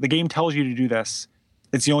 They're like, the game tells you to do this.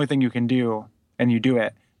 It's the only thing you can do, and you do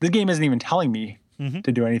it. This game isn't even telling me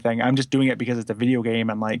to do anything. I'm just doing it because it's a video game,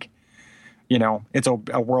 and like, it's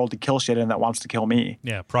a world to kill shit in that wants to kill me.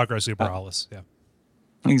 Yeah, progress super alles. Yeah.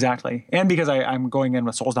 Exactly. And because I'm going in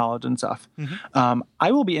with Souls knowledge and stuff.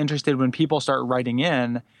 I will be interested when people start writing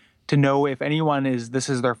in to know if this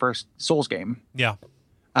is their first Souls game. Yeah.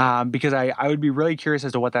 Because I would be really curious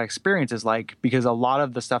as to what that experience is like, because a lot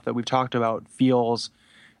of the stuff that we've talked about feels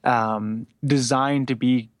designed to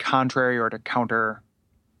be contrary or to counter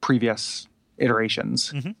previous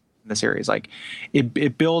iterations in the series. Like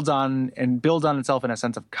it builds on itself in a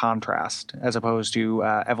sense of contrast as opposed to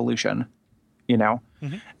evolution.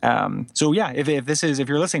 So yeah, if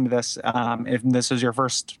you're listening to this, if this is your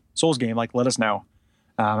first Souls game, like let us know,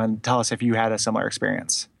 and tell us if you had a similar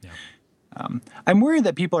experience. Yeah. I'm worried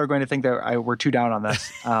that people are going to think that we're too down on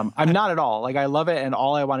this. I'm not at all. Like I love it, and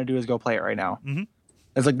all I want to do is go play it right now.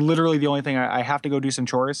 It's like literally the only thing. I have to go do some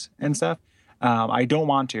chores and stuff. I don't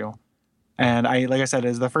want to, and like I said,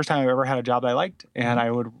 it's the first time I've ever had a job that I liked,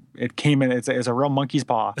 and it came in. It's a real monkey's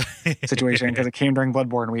paw situation because it came during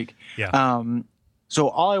Bloodborne week. Yeah. So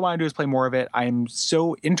all I want to do is play more of it. I'm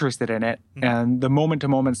so interested in it, and the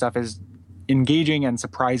moment-to-moment stuff is engaging and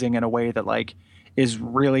surprising in a way that like is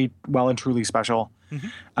really well and truly special.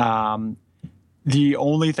 The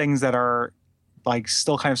only things that are like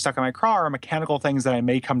still kind of stuck in my craw are mechanical things that I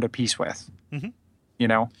may come to peace with.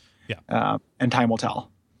 Yeah. And time will tell.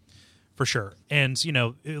 For sure. And,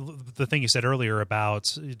 the thing you said earlier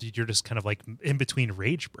about you're just kind of like in between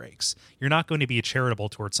rage breaks. You're not going to be charitable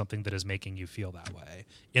towards something that is making you feel that way.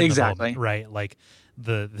 Exactly. The moment, right? Like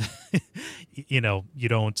you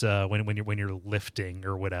don't when you're lifting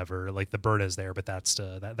or whatever, like the burn is there, but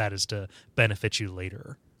that is to benefit you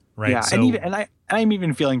later. Right. Yeah. So, I'm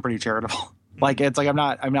even feeling pretty charitable. Like it's like I'm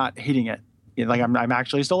not hating it. Like I'm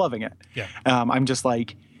actually still loving it. Yeah. I'm just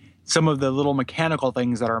like, some of the little mechanical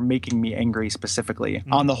things that are making me angry specifically.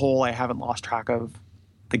 On the whole, I haven't lost track of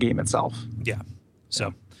the game itself. Yeah.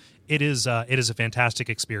 So it is a fantastic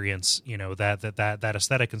experience. That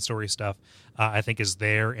aesthetic and story stuff, I think is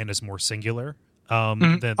there and is more singular.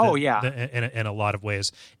 In a lot of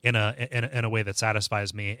ways, in a way that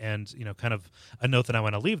satisfies me. And kind of a note that I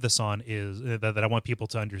want to leave this on is that I want people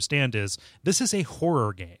to understand is this is a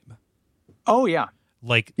horror game. Oh yeah.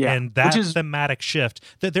 And that thematic shift,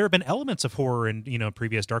 that there have been elements of horror in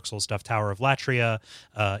previous Dark Souls stuff, Tower of Latria,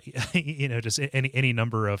 just any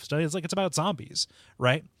number of stuff. It's like it's about zombies,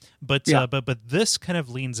 right? But this kind of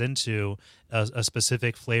leans into a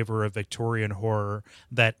specific flavor of Victorian horror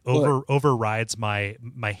that overrides my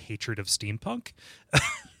hatred of steampunk.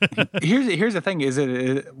 Here's the thing: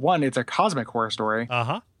 it's a cosmic horror story.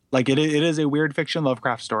 Like it is a weird fiction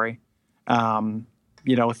Lovecraft story,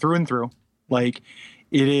 through and through. Like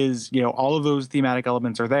it is, all of those thematic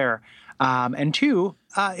elements are there. And two,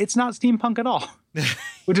 it's not steampunk at all,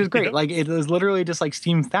 which is great. Like it is literally just like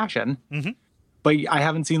steam fashion, but I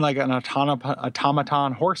haven't seen like an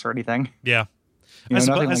automaton horse or anything. Yeah. I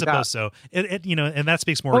suppose so. And that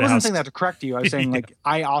speaks more. I wasn't saying that to correct you. I was saying like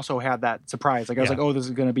I also had that surprise. Like I was like, oh, this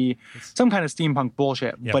is going to be some kind of steampunk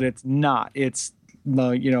bullshit, but it's not. It's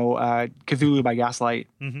the Cthulhu by Gaslight,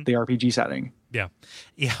 the RPG setting. Yeah.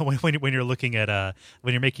 When you're looking at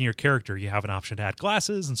when you're making your character, you have an option to add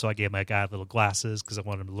glasses, and so I gave my guy little glasses because I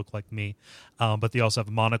wanted him to look like me. But they also have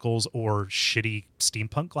monocles or shitty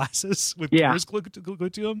steampunk glasses with doors glued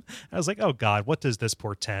to them. I was like, oh god, what does this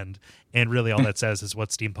portend? And really, all that says is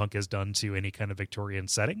what steampunk has done to any kind of Victorian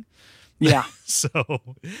setting. Yeah. so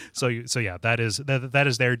yeah, that is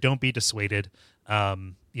there. Don't be dissuaded.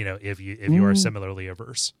 If you are similarly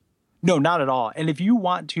averse. No, not at all. And if you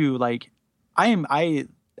want to like. I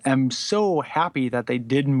am so happy that they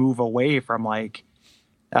did move away from a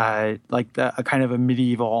kind of a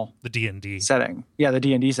medieval D&D setting. Yeah, the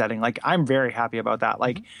D&D setting. Like I'm very happy about that.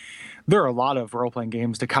 Like there are a lot of role-playing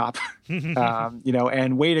games to cop,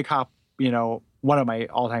 and way to cop, one of my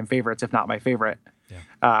all-time favorites, if not my favorite,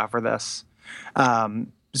 for this.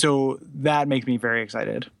 So that makes me very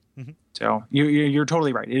excited. So you're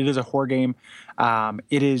totally right. It is a horror game.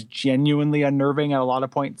 It is genuinely unnerving at a lot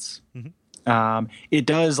of points. It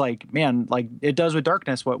does it does with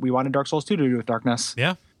Darkness what we wanted Dark Souls 2 to do with Darkness.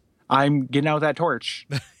 Yeah. I'm getting out that torch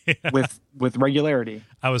with regularity.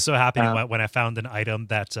 I was so happy when I found an item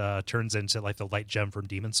that turns into like the light gem from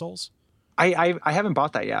Demon Souls. I haven't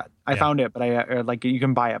bought that yet. I found it, but I like you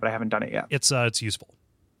can buy it, but I haven't done it yet. It's useful.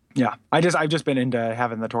 Yeah, I've just been into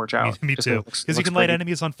having the torch out. Me too, because you can light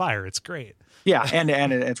enemies on fire. It's great. Yeah, and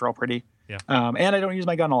it's real pretty. Yeah. And I don't use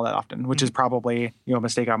my gun all that often, which is probably a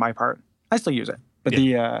mistake on my part. I still use it, but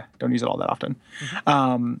don't use it all that often.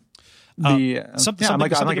 I'm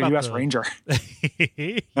like a U.S. Ranger.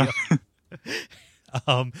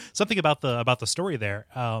 Something about the story there.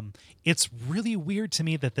 It's really weird to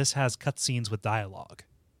me that this has cutscenes with dialogue.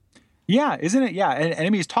 Yeah, isn't it? Yeah, and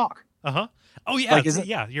enemies talk. Oh yeah,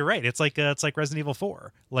 yeah. You're right. It's like Resident Evil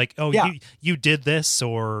 4. Like, you did this,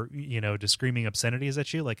 or just screaming obscenities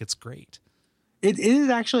at you. Like, it's great. It is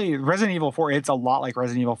actually Resident Evil 4. It's a lot like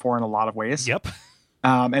Resident Evil 4 in a lot of ways. Yep.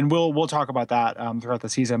 And we'll talk about that throughout the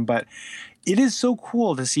season. But it is so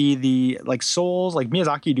cool to see the Souls, like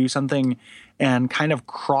Miyazaki do something and kind of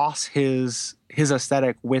cross his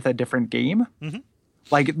aesthetic with a different game. Mm-hmm.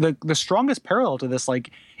 Like the strongest parallel to this, like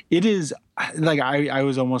it is like I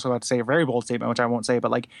was almost about to say a very bold statement, which I won't say, but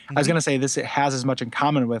like I was going to say this, it has as much in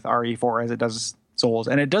common with RE4 as it does Souls,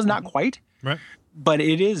 and it does not quite. Right. But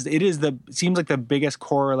it seems like the biggest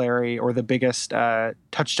corollary or the biggest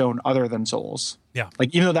touchstone other than Souls. Yeah.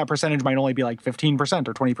 Like, even though that percentage might only be like 15%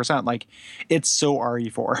 or 20%, like it's so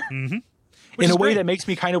RE4 in a way that makes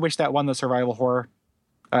me kind of wish that won the survival horror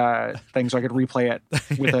thing so I could replay it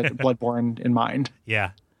with a Bloodborne in mind.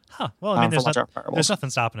 Yeah. Huh. Well, I mean, there's nothing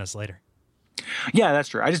stopping us later. Yeah, that's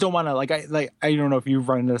true. I just don't want to I don't know if you've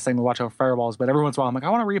run into this thing to watch out fireballs, but every once in a while I'm like, I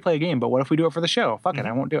want to replay a game, but what if we do it for the show? Fuck it,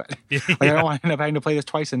 I won't do it. I don't want to end up having to play this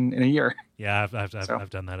twice in a year. Yeah, I've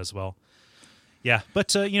done that as well. Yeah,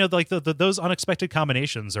 but like those unexpected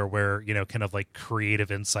combinations are where kind of like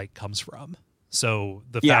creative insight comes from. So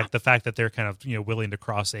the fact that they're kind of willing to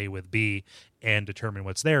cross A with B and determine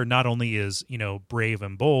what's there not only is brave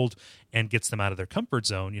and bold and gets them out of their comfort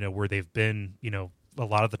zone, where they've been a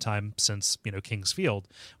lot of the time since King's Field,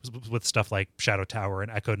 with stuff like Shadow Tower and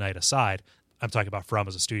Echo Knight aside. I'm talking about From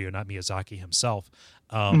as a studio, not Miyazaki himself.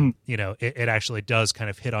 It actually does kind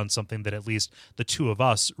of hit on something that at least the two of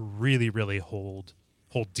us really, really hold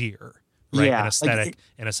dear, right? Yeah, an aesthetic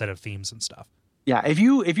and a set of themes and stuff. Yeah, if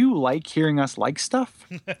you like hearing us like stuff,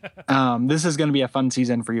 this is going to be a fun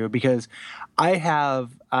season for you, because I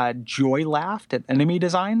have joy laughed at enemy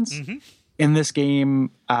designs in this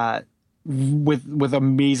game with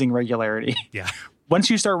amazing regularity. Yeah. Once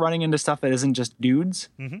you start running into stuff that isn't just dudes,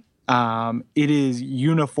 it is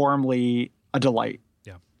uniformly a delight.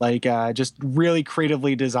 Yeah. Like just really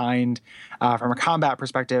creatively designed from a combat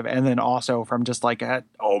perspective, and then also from just like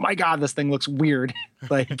oh my god, this thing looks weird.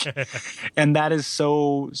 Like, and that is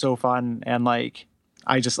so fun, and like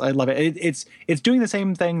I love it. It's doing the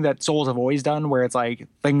same thing that Souls have always done, where it's like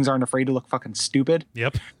things aren't afraid to look fucking stupid.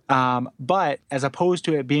 Yep. But as opposed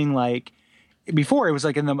to it being like before, it was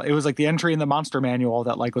like the entry in the monster manual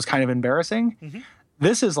that like was kind of embarrassing.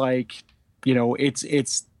 This is like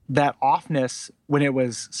it's that offness when it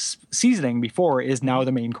was seasoning before is now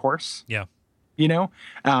the main course. Yeah.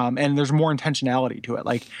 And there's more intentionality to it.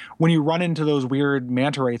 Like when you run into those weird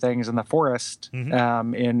manta ray things in the forest,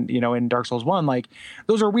 in Dark Souls 1, like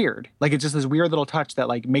those are weird. Like it's just this weird little touch that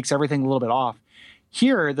like makes everything a little bit off.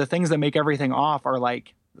 Here, the things that make everything off are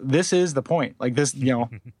like, this is the point. Like this,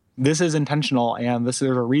 this is intentional, and there's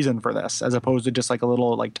a reason for this, as opposed to just like a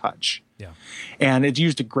little like touch. Yeah. And it's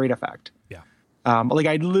used to great effect. Yeah. Like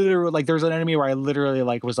I literally, like there's an enemy where I literally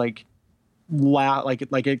like was like, like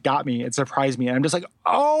it got me, it surprised me, and I'm just like,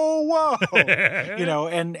 oh whoa.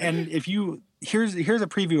 And if you here's a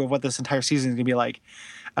preview of what this entire season is gonna be like.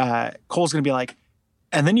 Cole's gonna be like,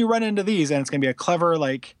 and then you run into these, and it's gonna be a clever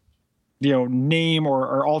like name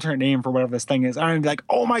or alternate name for whatever this thing is. I'm gonna be like,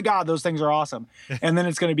 oh my god, those things are awesome. And then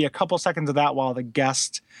it's gonna be a couple seconds of that while the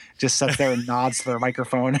guest just sits there and nods to their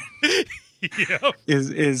microphone. Yep.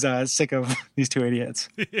 is sick of these two idiots.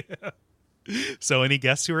 Yeah. So any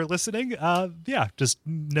guests who are listening, just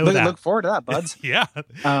know that. Look forward to that, buds. Yeah.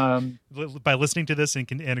 By listening to this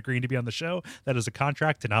and agreeing to be on the show, that is a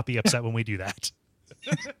contract to not be upset when we do that.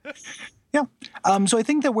 Yeah. So I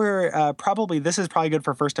think that we're this is probably good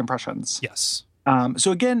for first impressions. Yes.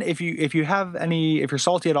 So again, if you're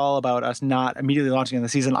salty at all about us not immediately launching in the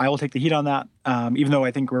season, I will take the heat on that. Even though I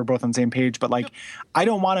think we're both on the same page, but like, I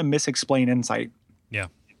don't want to misexplain Insight. Yeah.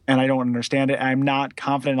 And I don't understand it. I'm not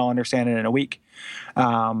confident I'll understand it in a week.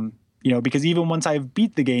 Because even once I've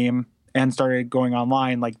beat the game and started going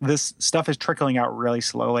online, like this stuff is trickling out really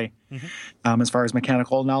slowly as far as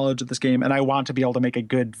mechanical knowledge of this game. And I want to be able to make a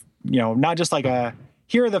good, not just like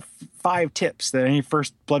here are the 5 tips that any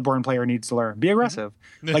first Bloodborne player needs to learn. Be aggressive.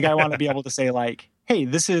 Like I want to be able to say like, hey,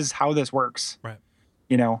 this is how this works. Right.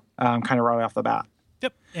 kind of right off the bat.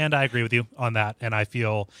 Yep, and I agree with you on that. And I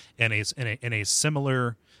feel in a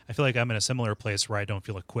similar. I feel like I'm in a similar place where I don't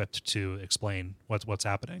feel equipped to explain what's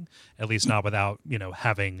happening, at least not without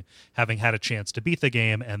having had a chance to beat the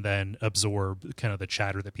game and then absorb kind of the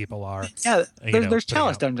chatter that people are. Yeah, there's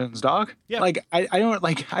chalice dungeons, dog. Yeah, like I don't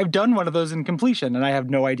like I've done one of those in completion, and I have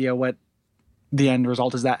no idea what the end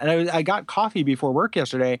result is. That, and I got coffee before work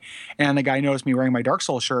yesterday, and the guy noticed me wearing my Dark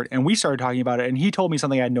Souls shirt, and we started talking about it, and he told me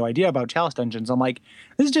something I had no idea about chalice dungeons. I'm like,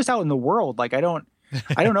 this is just out in the world. Like I don't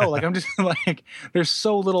know. Like I'm just like, there's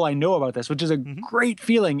so little I know about this, which is a great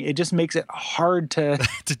feeling. It just makes it hard to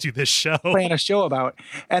to do this show, plan a show about.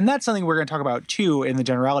 And that's something we're going to talk about too in the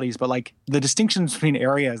generalities, but like the distinctions between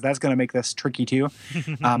areas, that's going to make this tricky too.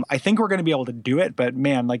 I think we're going to be able to do it, but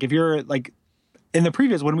man, like if you're like in the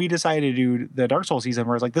previous, when we decided to do the Dark Souls season,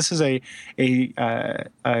 where it's like, this is a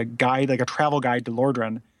guide, like a travel guide to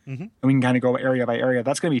Lordran, and we can kind of go area by area.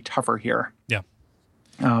 That's going to be tougher here. Yeah.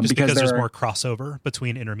 Just because there's more crossover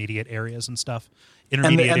between intermediate areas and stuff.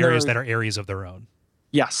 Intermediate areas that are areas of their own.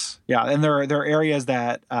 Yes. Yeah. And there are areas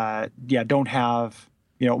that, don't have,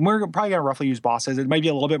 we're probably going to roughly use bosses. It might be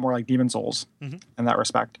a little bit more like Demon Souls in that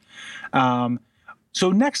respect.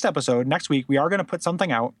 So next week, we are going to put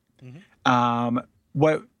something out. I'll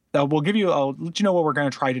let you know what we're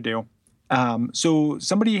going to try to do. So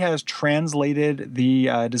somebody has translated the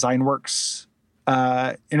DesignWorks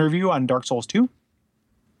interview on Dark Souls 2.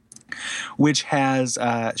 Which has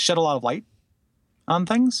shed a lot of light on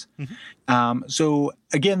things. So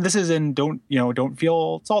again, this is don't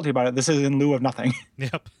feel salty about it. This is in lieu of nothing.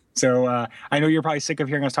 Yep. So I know you're probably sick of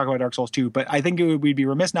hearing us talk about Dark Souls 2, but I think we'd be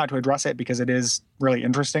remiss not to address it because it is really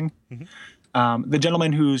interesting. The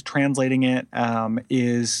gentleman who's translating it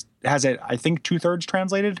has it, I think, 2/3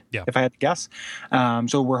 translated, if I had to guess.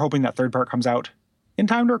 So we're hoping that third part comes out in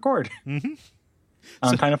time to record.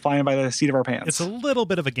 Kind of flying by the seat of our pants. It's a little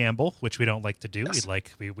bit of a gamble, which we don't like to do. Yes. We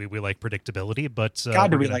like predictability, but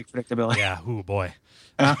God, do we like predictability? Yeah, oh boy,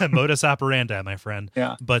 modus operandi, my friend.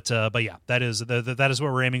 Yeah, but yeah, that is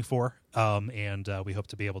what we're aiming for, and we hope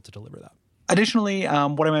to be able to deliver that. Additionally, what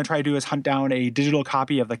I'm going to try to do is hunt down a digital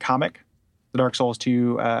copy of the comic, the Dark Souls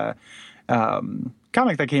 2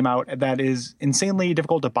 comic that came out. That is insanely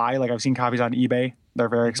difficult to buy. Like I've seen copies on eBay; they're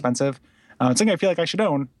very expensive. It's something I feel like I should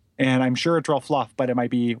own. And I'm sure it's real fluff, but it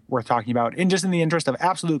might be worth talking about. And just in the interest of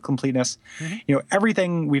absolute completeness,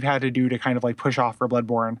 everything we've had to do to kind of like push off for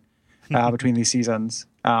Bloodborne between these seasons.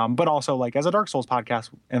 But also like as a Dark Souls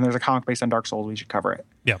podcast, and there's a comic based on Dark Souls, we should cover it.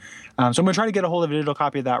 Yeah. So I'm going to try to get a hold of a digital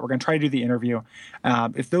copy of that. We're going to try to do the interview.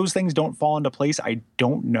 If those things don't fall into place, I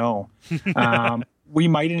don't know. We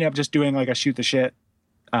might end up just doing like a shoot the shit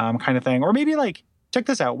kind of thing. Or maybe like, check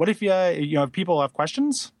this out. What if if people have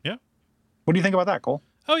questions? Yeah. What do you think about that, Cole?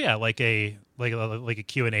 Oh yeah, like a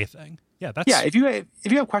Q&A thing. Yeah, that's if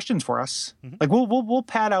you have questions for us, like we'll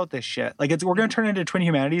pad out this shit. Like we're going to turn into Twin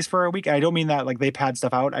Humanities for a week. I don't mean that like they pad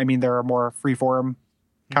stuff out. I mean they're a more free form,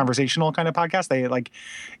 conversational kind of podcast. They like,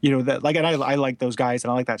 and I like those guys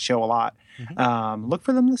and I like that show a lot. Look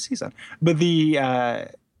for them this season. But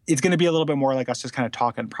it's going to be a little bit more like us just kind of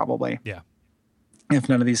talking probably. Yeah. If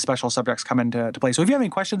none of these special subjects come into play. So if you have any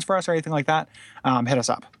questions for us or anything like that, hit us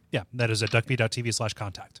up. Yeah, that is at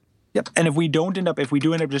duckbee.tv/contact. Yep. And if we do end up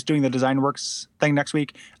just doing the DesignWorks thing next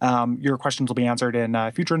week, your questions will be answered in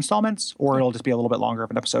future installments, or it'll just be a little bit longer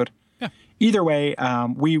of an episode. Yeah. Either way,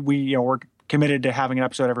 we're committed to having an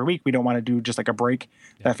episode every week. We don't want to do just like a break.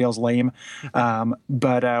 Yeah. That feels lame.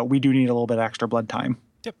 But we do need a little bit of extra blood time.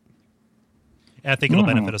 Yep. And I think it'll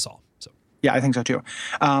benefit us all. So yeah, I think so too.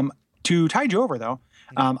 To tide you over, though,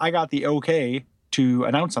 I got the okay to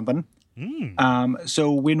announce something.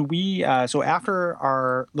 So when so after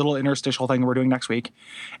our little interstitial thing we're doing next week,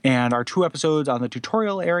 and our 2 episodes on the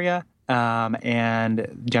tutorial area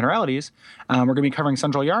and generalities, we're going to be covering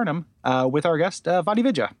Central Yarnum with our guest Vadi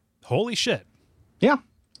Vidya. Holy shit! Yeah.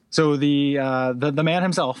 So the man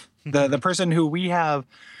himself, the person who we have.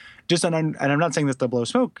 And I'm not saying this to blow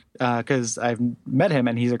smoke because I've met him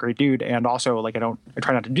and he's a great dude. And also, like, I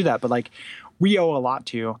try not to do that, but like, we owe a lot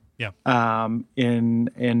to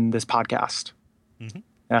in this podcast.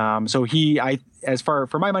 So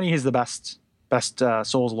for my money, he's the best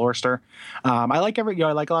Souls lorester. I like I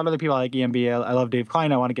like a lot of other people. I like EMB. I love Dave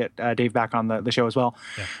Klein. I want to get Dave back on the show as well.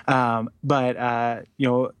 Yeah. But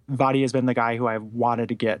Vadi has been the guy who I've wanted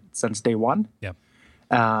to get since day one. Yeah.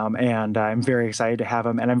 And I'm very excited to have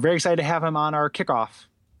him. And I'm very excited to have him on our kickoff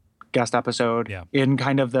guest episode in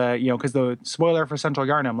kind of the, because the spoiler for Central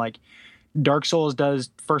Yarnum, like Dark Souls does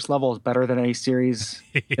first levels better than any series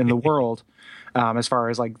in the world, as far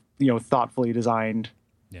as like, thoughtfully designed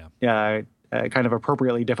kind of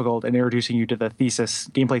appropriately difficult and introducing you to the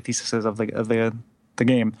gameplay theses of the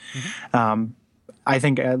game. I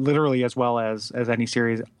think literally as well as any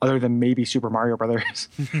series other than maybe Super Mario Brothers.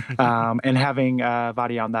 And having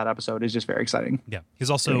Vadia on that episode is just very exciting. Yeah.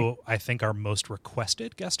 He's also, I think, our most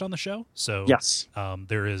requested guest on the show. So yes,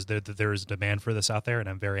 there is demand for this out there, and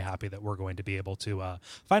I'm very happy that we're going to be able to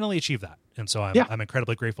finally achieve that. And so I'm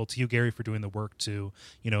incredibly grateful to you, Gary, for doing the work to,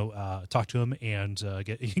 talk to him and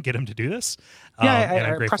get him to do this.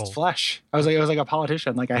 I pressed flesh. I was like a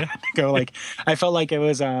politician. Like I had to go. Like I felt like it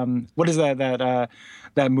was what is that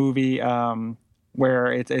movie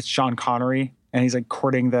where it's Sean Connery and he's like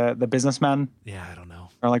courting the businessmen. Yeah, I don't know.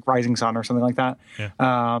 Or like Rising Sun or something like that.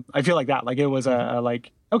 Yeah. I feel like that. Like it was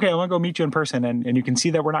like, okay, I want to go meet you in person and you can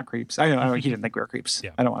see that we're not creeps. I know he didn't think we were creeps.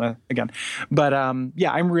 Yeah. I don't want to again. But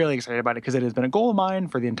yeah, I'm really excited about it because it has been a goal of mine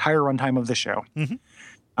for the entire runtime of the show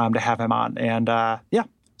to have him on. And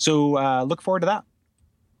so look forward to that.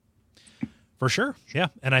 For sure, yeah,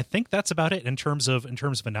 and I think that's about it in terms of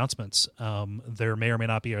announcements. There may or may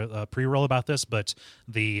not be a pre-roll about this, but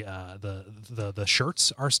the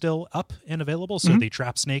shirts are still up and available. So the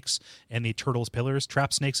Trap Snakes and the Turtles Pillars.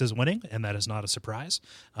 Trap Snakes is winning, and that is not a surprise.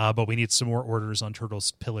 But we need some more orders on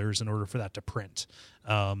Turtles Pillars in order for that to print.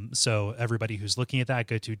 So everybody who's looking at that,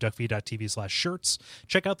 go to duckfeed.tv/shirts.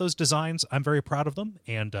 Check out those designs. I'm very proud of them,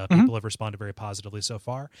 and people have responded very positively so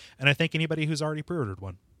far. And I thank anybody who's already pre-ordered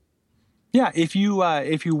one. Yeah, if you are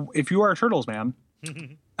a Turtles man,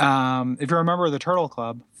 if you're a member of the Turtle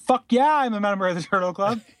Club, fuck yeah, I'm a member of the Turtle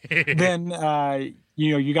Club. Then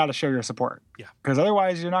you got to show your support. Yeah, because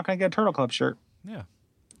otherwise you're not going to get a Turtle Club shirt. Yeah,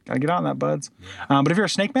 got to get on that, buds. Yeah. But if you're a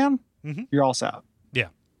Snake man, you're all set. Yeah,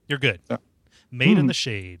 you're good. So, made in the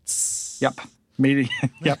shades. Yep.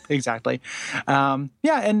 Yep, exactly. And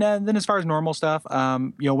then as far as normal stuff,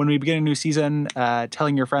 when we begin a new season,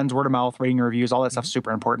 telling your friends, word of mouth, rating your reviews, all that stuff's super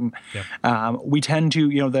important. Yep. We tend to,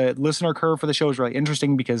 the listener curve for the show is really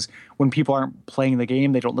interesting because when people aren't playing the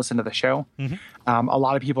game, they don't listen to the show. A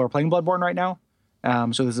lot of people are playing Bloodborne right now.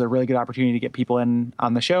 So this is a really good opportunity to get people in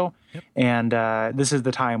on the show. Yep. And this is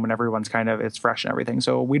the time when everyone's it's fresh and everything.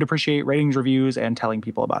 So we'd appreciate ratings, reviews, and telling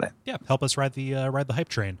people about it. Yeah, help us ride the hype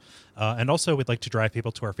train. And also we'd like to drive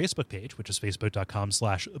people to our Facebook page, which is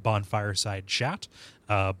facebook.com/bonfiresidechat.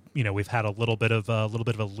 We've had a little bit of a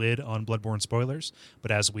lid on Bloodborne spoilers,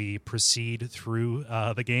 but as we proceed through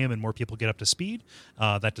the game and more people get up to speed,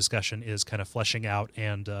 that discussion is kind of fleshing out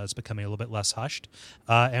and it's becoming a little bit less hushed.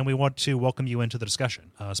 And we want to welcome you into the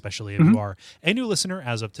discussion, especially if you are a new listener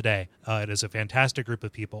as of today. It is a fantastic group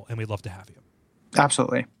of people, and we'd love to have you.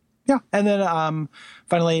 Absolutely. Yeah. And then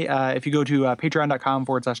finally, if you go to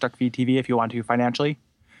patreon.com/duckfeedtv, if you want to financially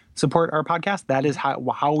support our podcast, that is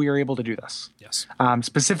how we are able to do this. Yes.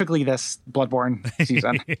 Specifically this Bloodborne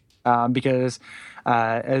season. Because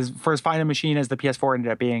as fine a machine as the PS4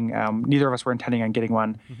 ended up being, neither of us were intending on getting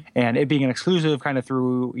one. And it being an exclusive kind of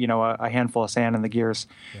threw, a handful of sand in the gears.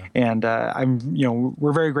 Yeah. And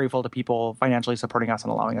we're very grateful to people financially supporting us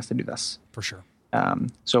and allowing us to do this. For sure.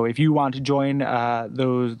 So if you want to join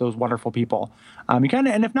those wonderful people, you can.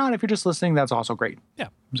 And if not, if you're just listening, that's also great. Yeah.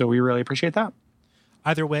 So we really appreciate that.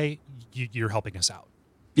 Either way, you're helping us out.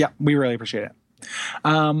 Yeah, we really appreciate it.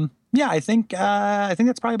 I think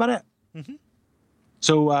that's probably about it.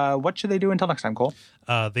 So what should they do until next time, Cole?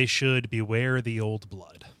 They should beware the old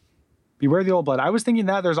blood. Beware the old blood. I was thinking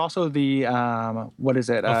that there's also the what is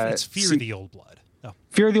it? It's fear the old blood. Oh.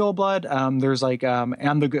 Fear the old blood. There's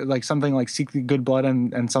and the good, something like seek the good blood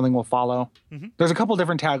and something will follow. There's a couple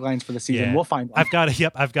different taglines for the season. Yeah. We'll find one.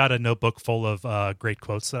 I've got a notebook full of great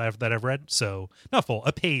quotes that I've read. So not full,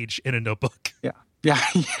 a page in a notebook. Yeah.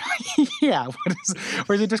 Yeah.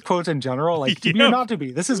 Or is it just quotes in general? Like to be or not to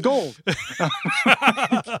be. This is gold.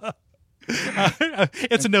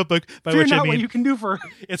 It's a notebook by Fear which not I mean what you can do for.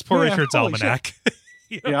 It's Poor Richard's Almanac.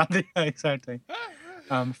 Yeah, exactly.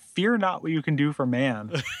 Fear not what you can do for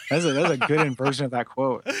man. That's a good version of that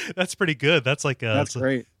quote. That's pretty good. That's that's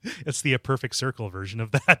great. It's the perfect circle version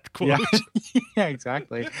of that quote. Yeah,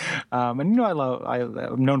 exactly. And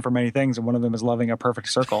I'm known for many things, and one of them is loving a perfect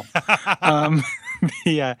circle.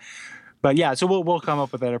 Yeah. But yeah, so we'll come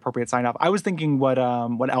up with an appropriate sign off. I was thinking what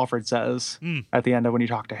Alfred says at the end of when you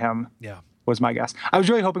talk to him. Yeah, was my guess. I was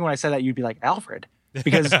really hoping when I said that you'd be like Alfred.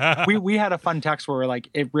 Because we had a fun text where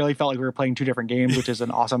it really felt like we were playing two different games, which is an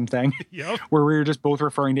awesome thing. Yep. Where we were just both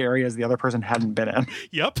referring to areas the other person hadn't been in.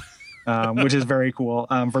 Yep. Which is very cool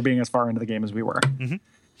for being as far into the game as we were.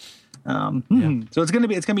 So it's gonna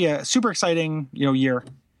be a super exciting year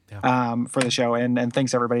for the show, and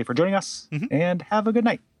thanks everybody for joining us, and have a good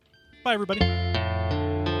night. Bye everybody.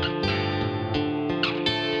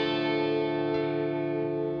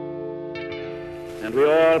 And we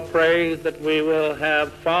all pray that we will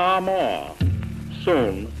have far more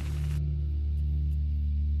soon